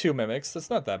only 2 mimics. That's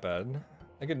not that bad.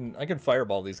 I can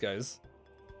fireball these guys.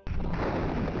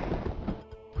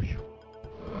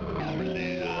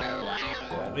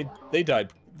 They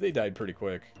died pretty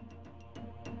quick.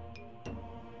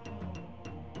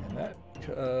 And that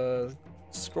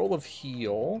scroll of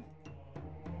heal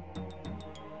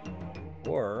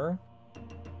or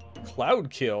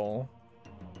cloud kill.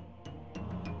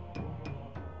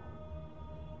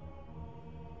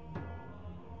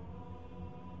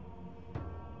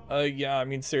 Yeah, I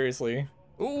mean seriously.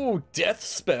 Ooh, death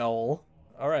spell.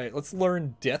 All right, let's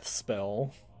learn death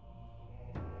spell.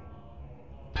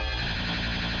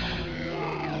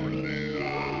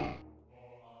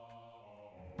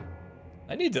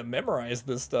 I need to memorize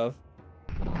this stuff.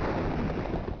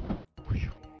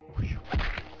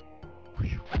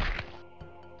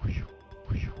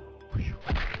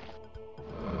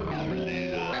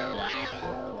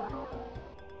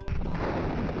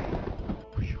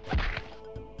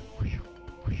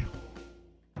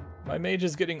 My mage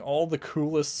is getting all the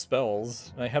coolest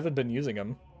spells, and I haven't been using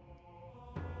them.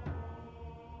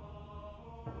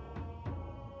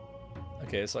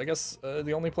 Okay, so I guess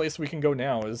the only place we can go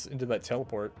now is into that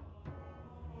teleport.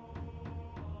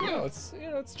 Yeah,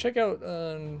 let's check out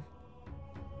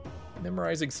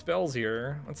memorizing spells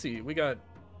here. Let's see, we got,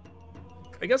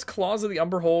 I guess, Claws of the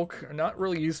Umber Hulk are not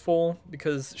really useful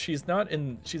because she's not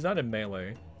in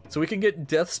melee. So we can get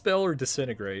Death Spell or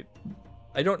Disintegrate.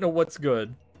 I don't know what's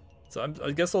good, so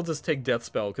I guess I'll just take Death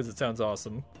Spell because it sounds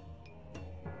awesome.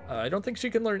 I don't think she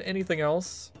can learn anything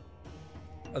else.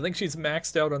 I think she's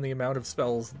maxed out on the amount of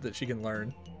spells that she can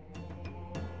learn.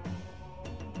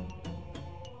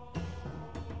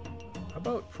 How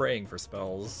about praying for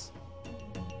spells?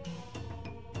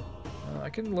 I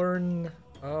can learn...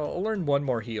 I'll learn one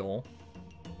more heal.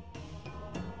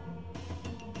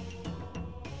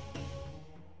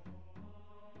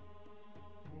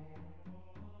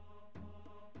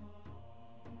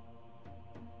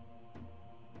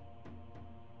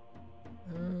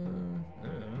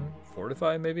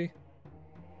 Fortify, maybe?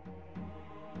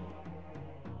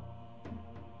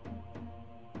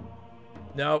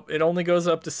 No, it only goes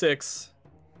up to 6.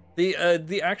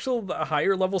 The actual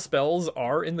higher level spells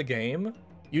are in the game.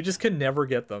 You just can never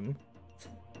get them.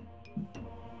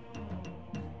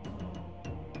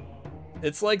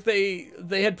 It's like they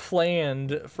had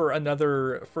planned for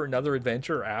another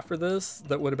adventure after this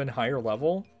that would have been higher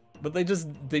level, but they just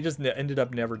ended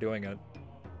up never doing it.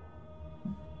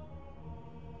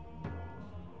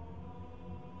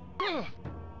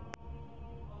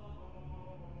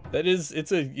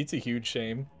 It's a huge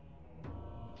shame.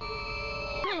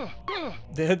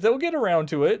 They'll get around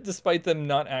to it, despite them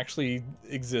not actually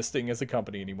existing as a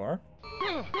company anymore.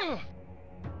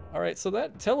 Alright, so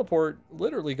that teleport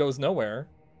literally goes nowhere.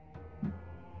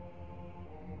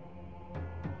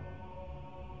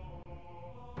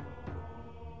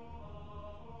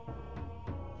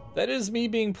 That is me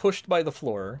being pushed by the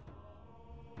floor.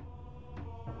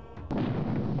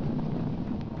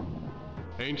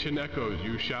 Ancient echoes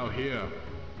you shall hear,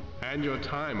 and your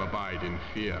time abide in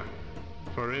fear.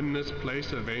 For in this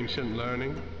place of ancient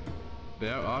learning,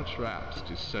 there are traps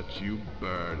to set you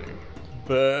burning.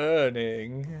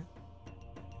 Burning.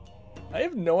 I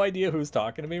have no idea who's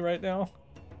talking to me right now.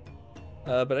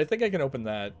 But I think I can open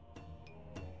that.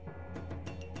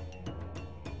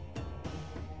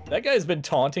 That guy's been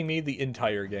taunting me the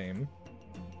entire game.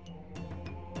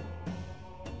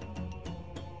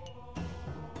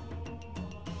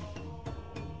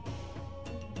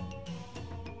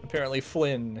 Apparently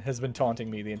Flynn has been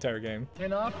taunting me the entire game.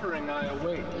 An offering I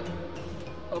await.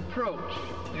 Approach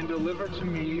and deliver to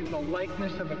me the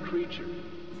likeness of a creature.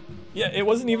 Yeah, it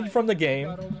wasn't even from the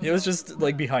game. It was just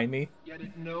like behind me. Yet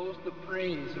it knows the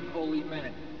praise of holy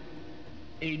men.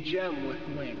 A gem with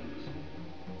wings.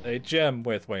 A gem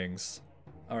with wings.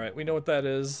 Alright, we know what that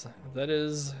is. That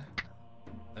is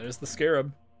the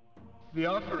scarab. The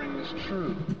offering is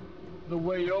true. The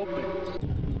way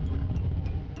opens.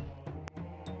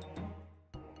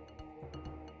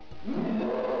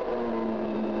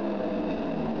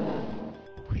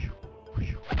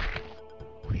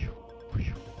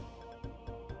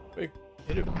 Quick,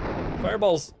 hit it.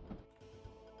 Fireballs.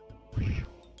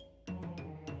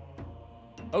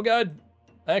 Oh god.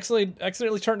 I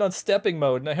accidentally turned on stepping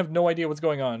mode and I have no idea what's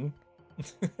going on.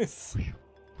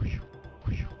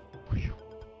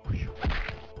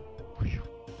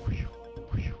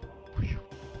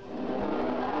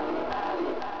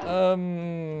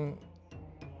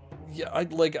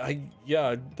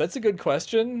 Yeah, that's a good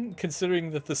question,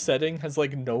 considering that the setting has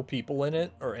like no people in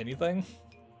it or anything.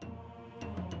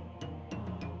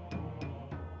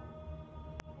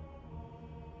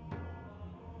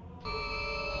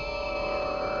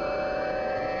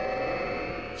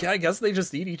 Yeah, I guess they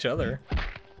just eat each other.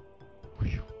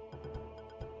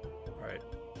 Alright,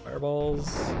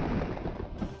 fireballs.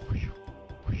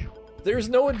 There's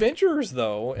no adventurers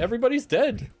though, everybody's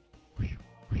dead.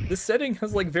 This setting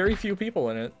has like very few people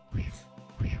in it.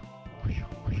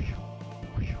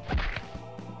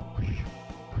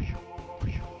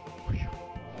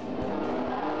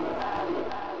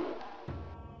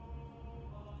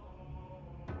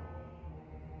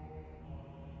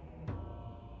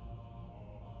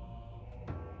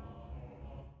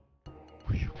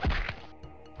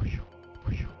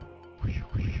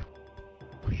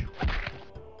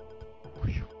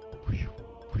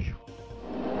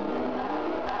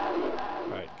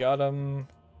 Got him.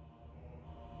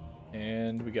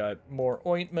 And we got more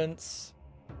ointments.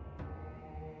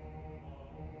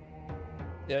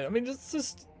 Yeah, I mean, let's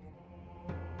just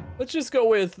go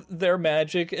with their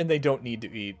magic and they don't need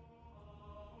to eat.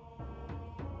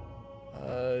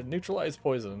 Neutralize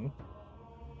poison.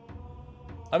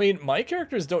 I mean, my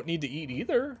characters don't need to eat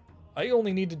either. I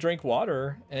only need to drink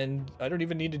water, and I don't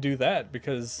even need to do that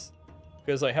because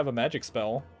I have a magic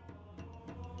spell.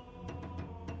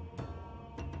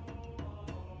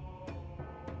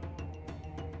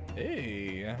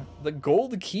 Hey, the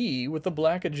gold key with the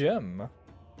black gem.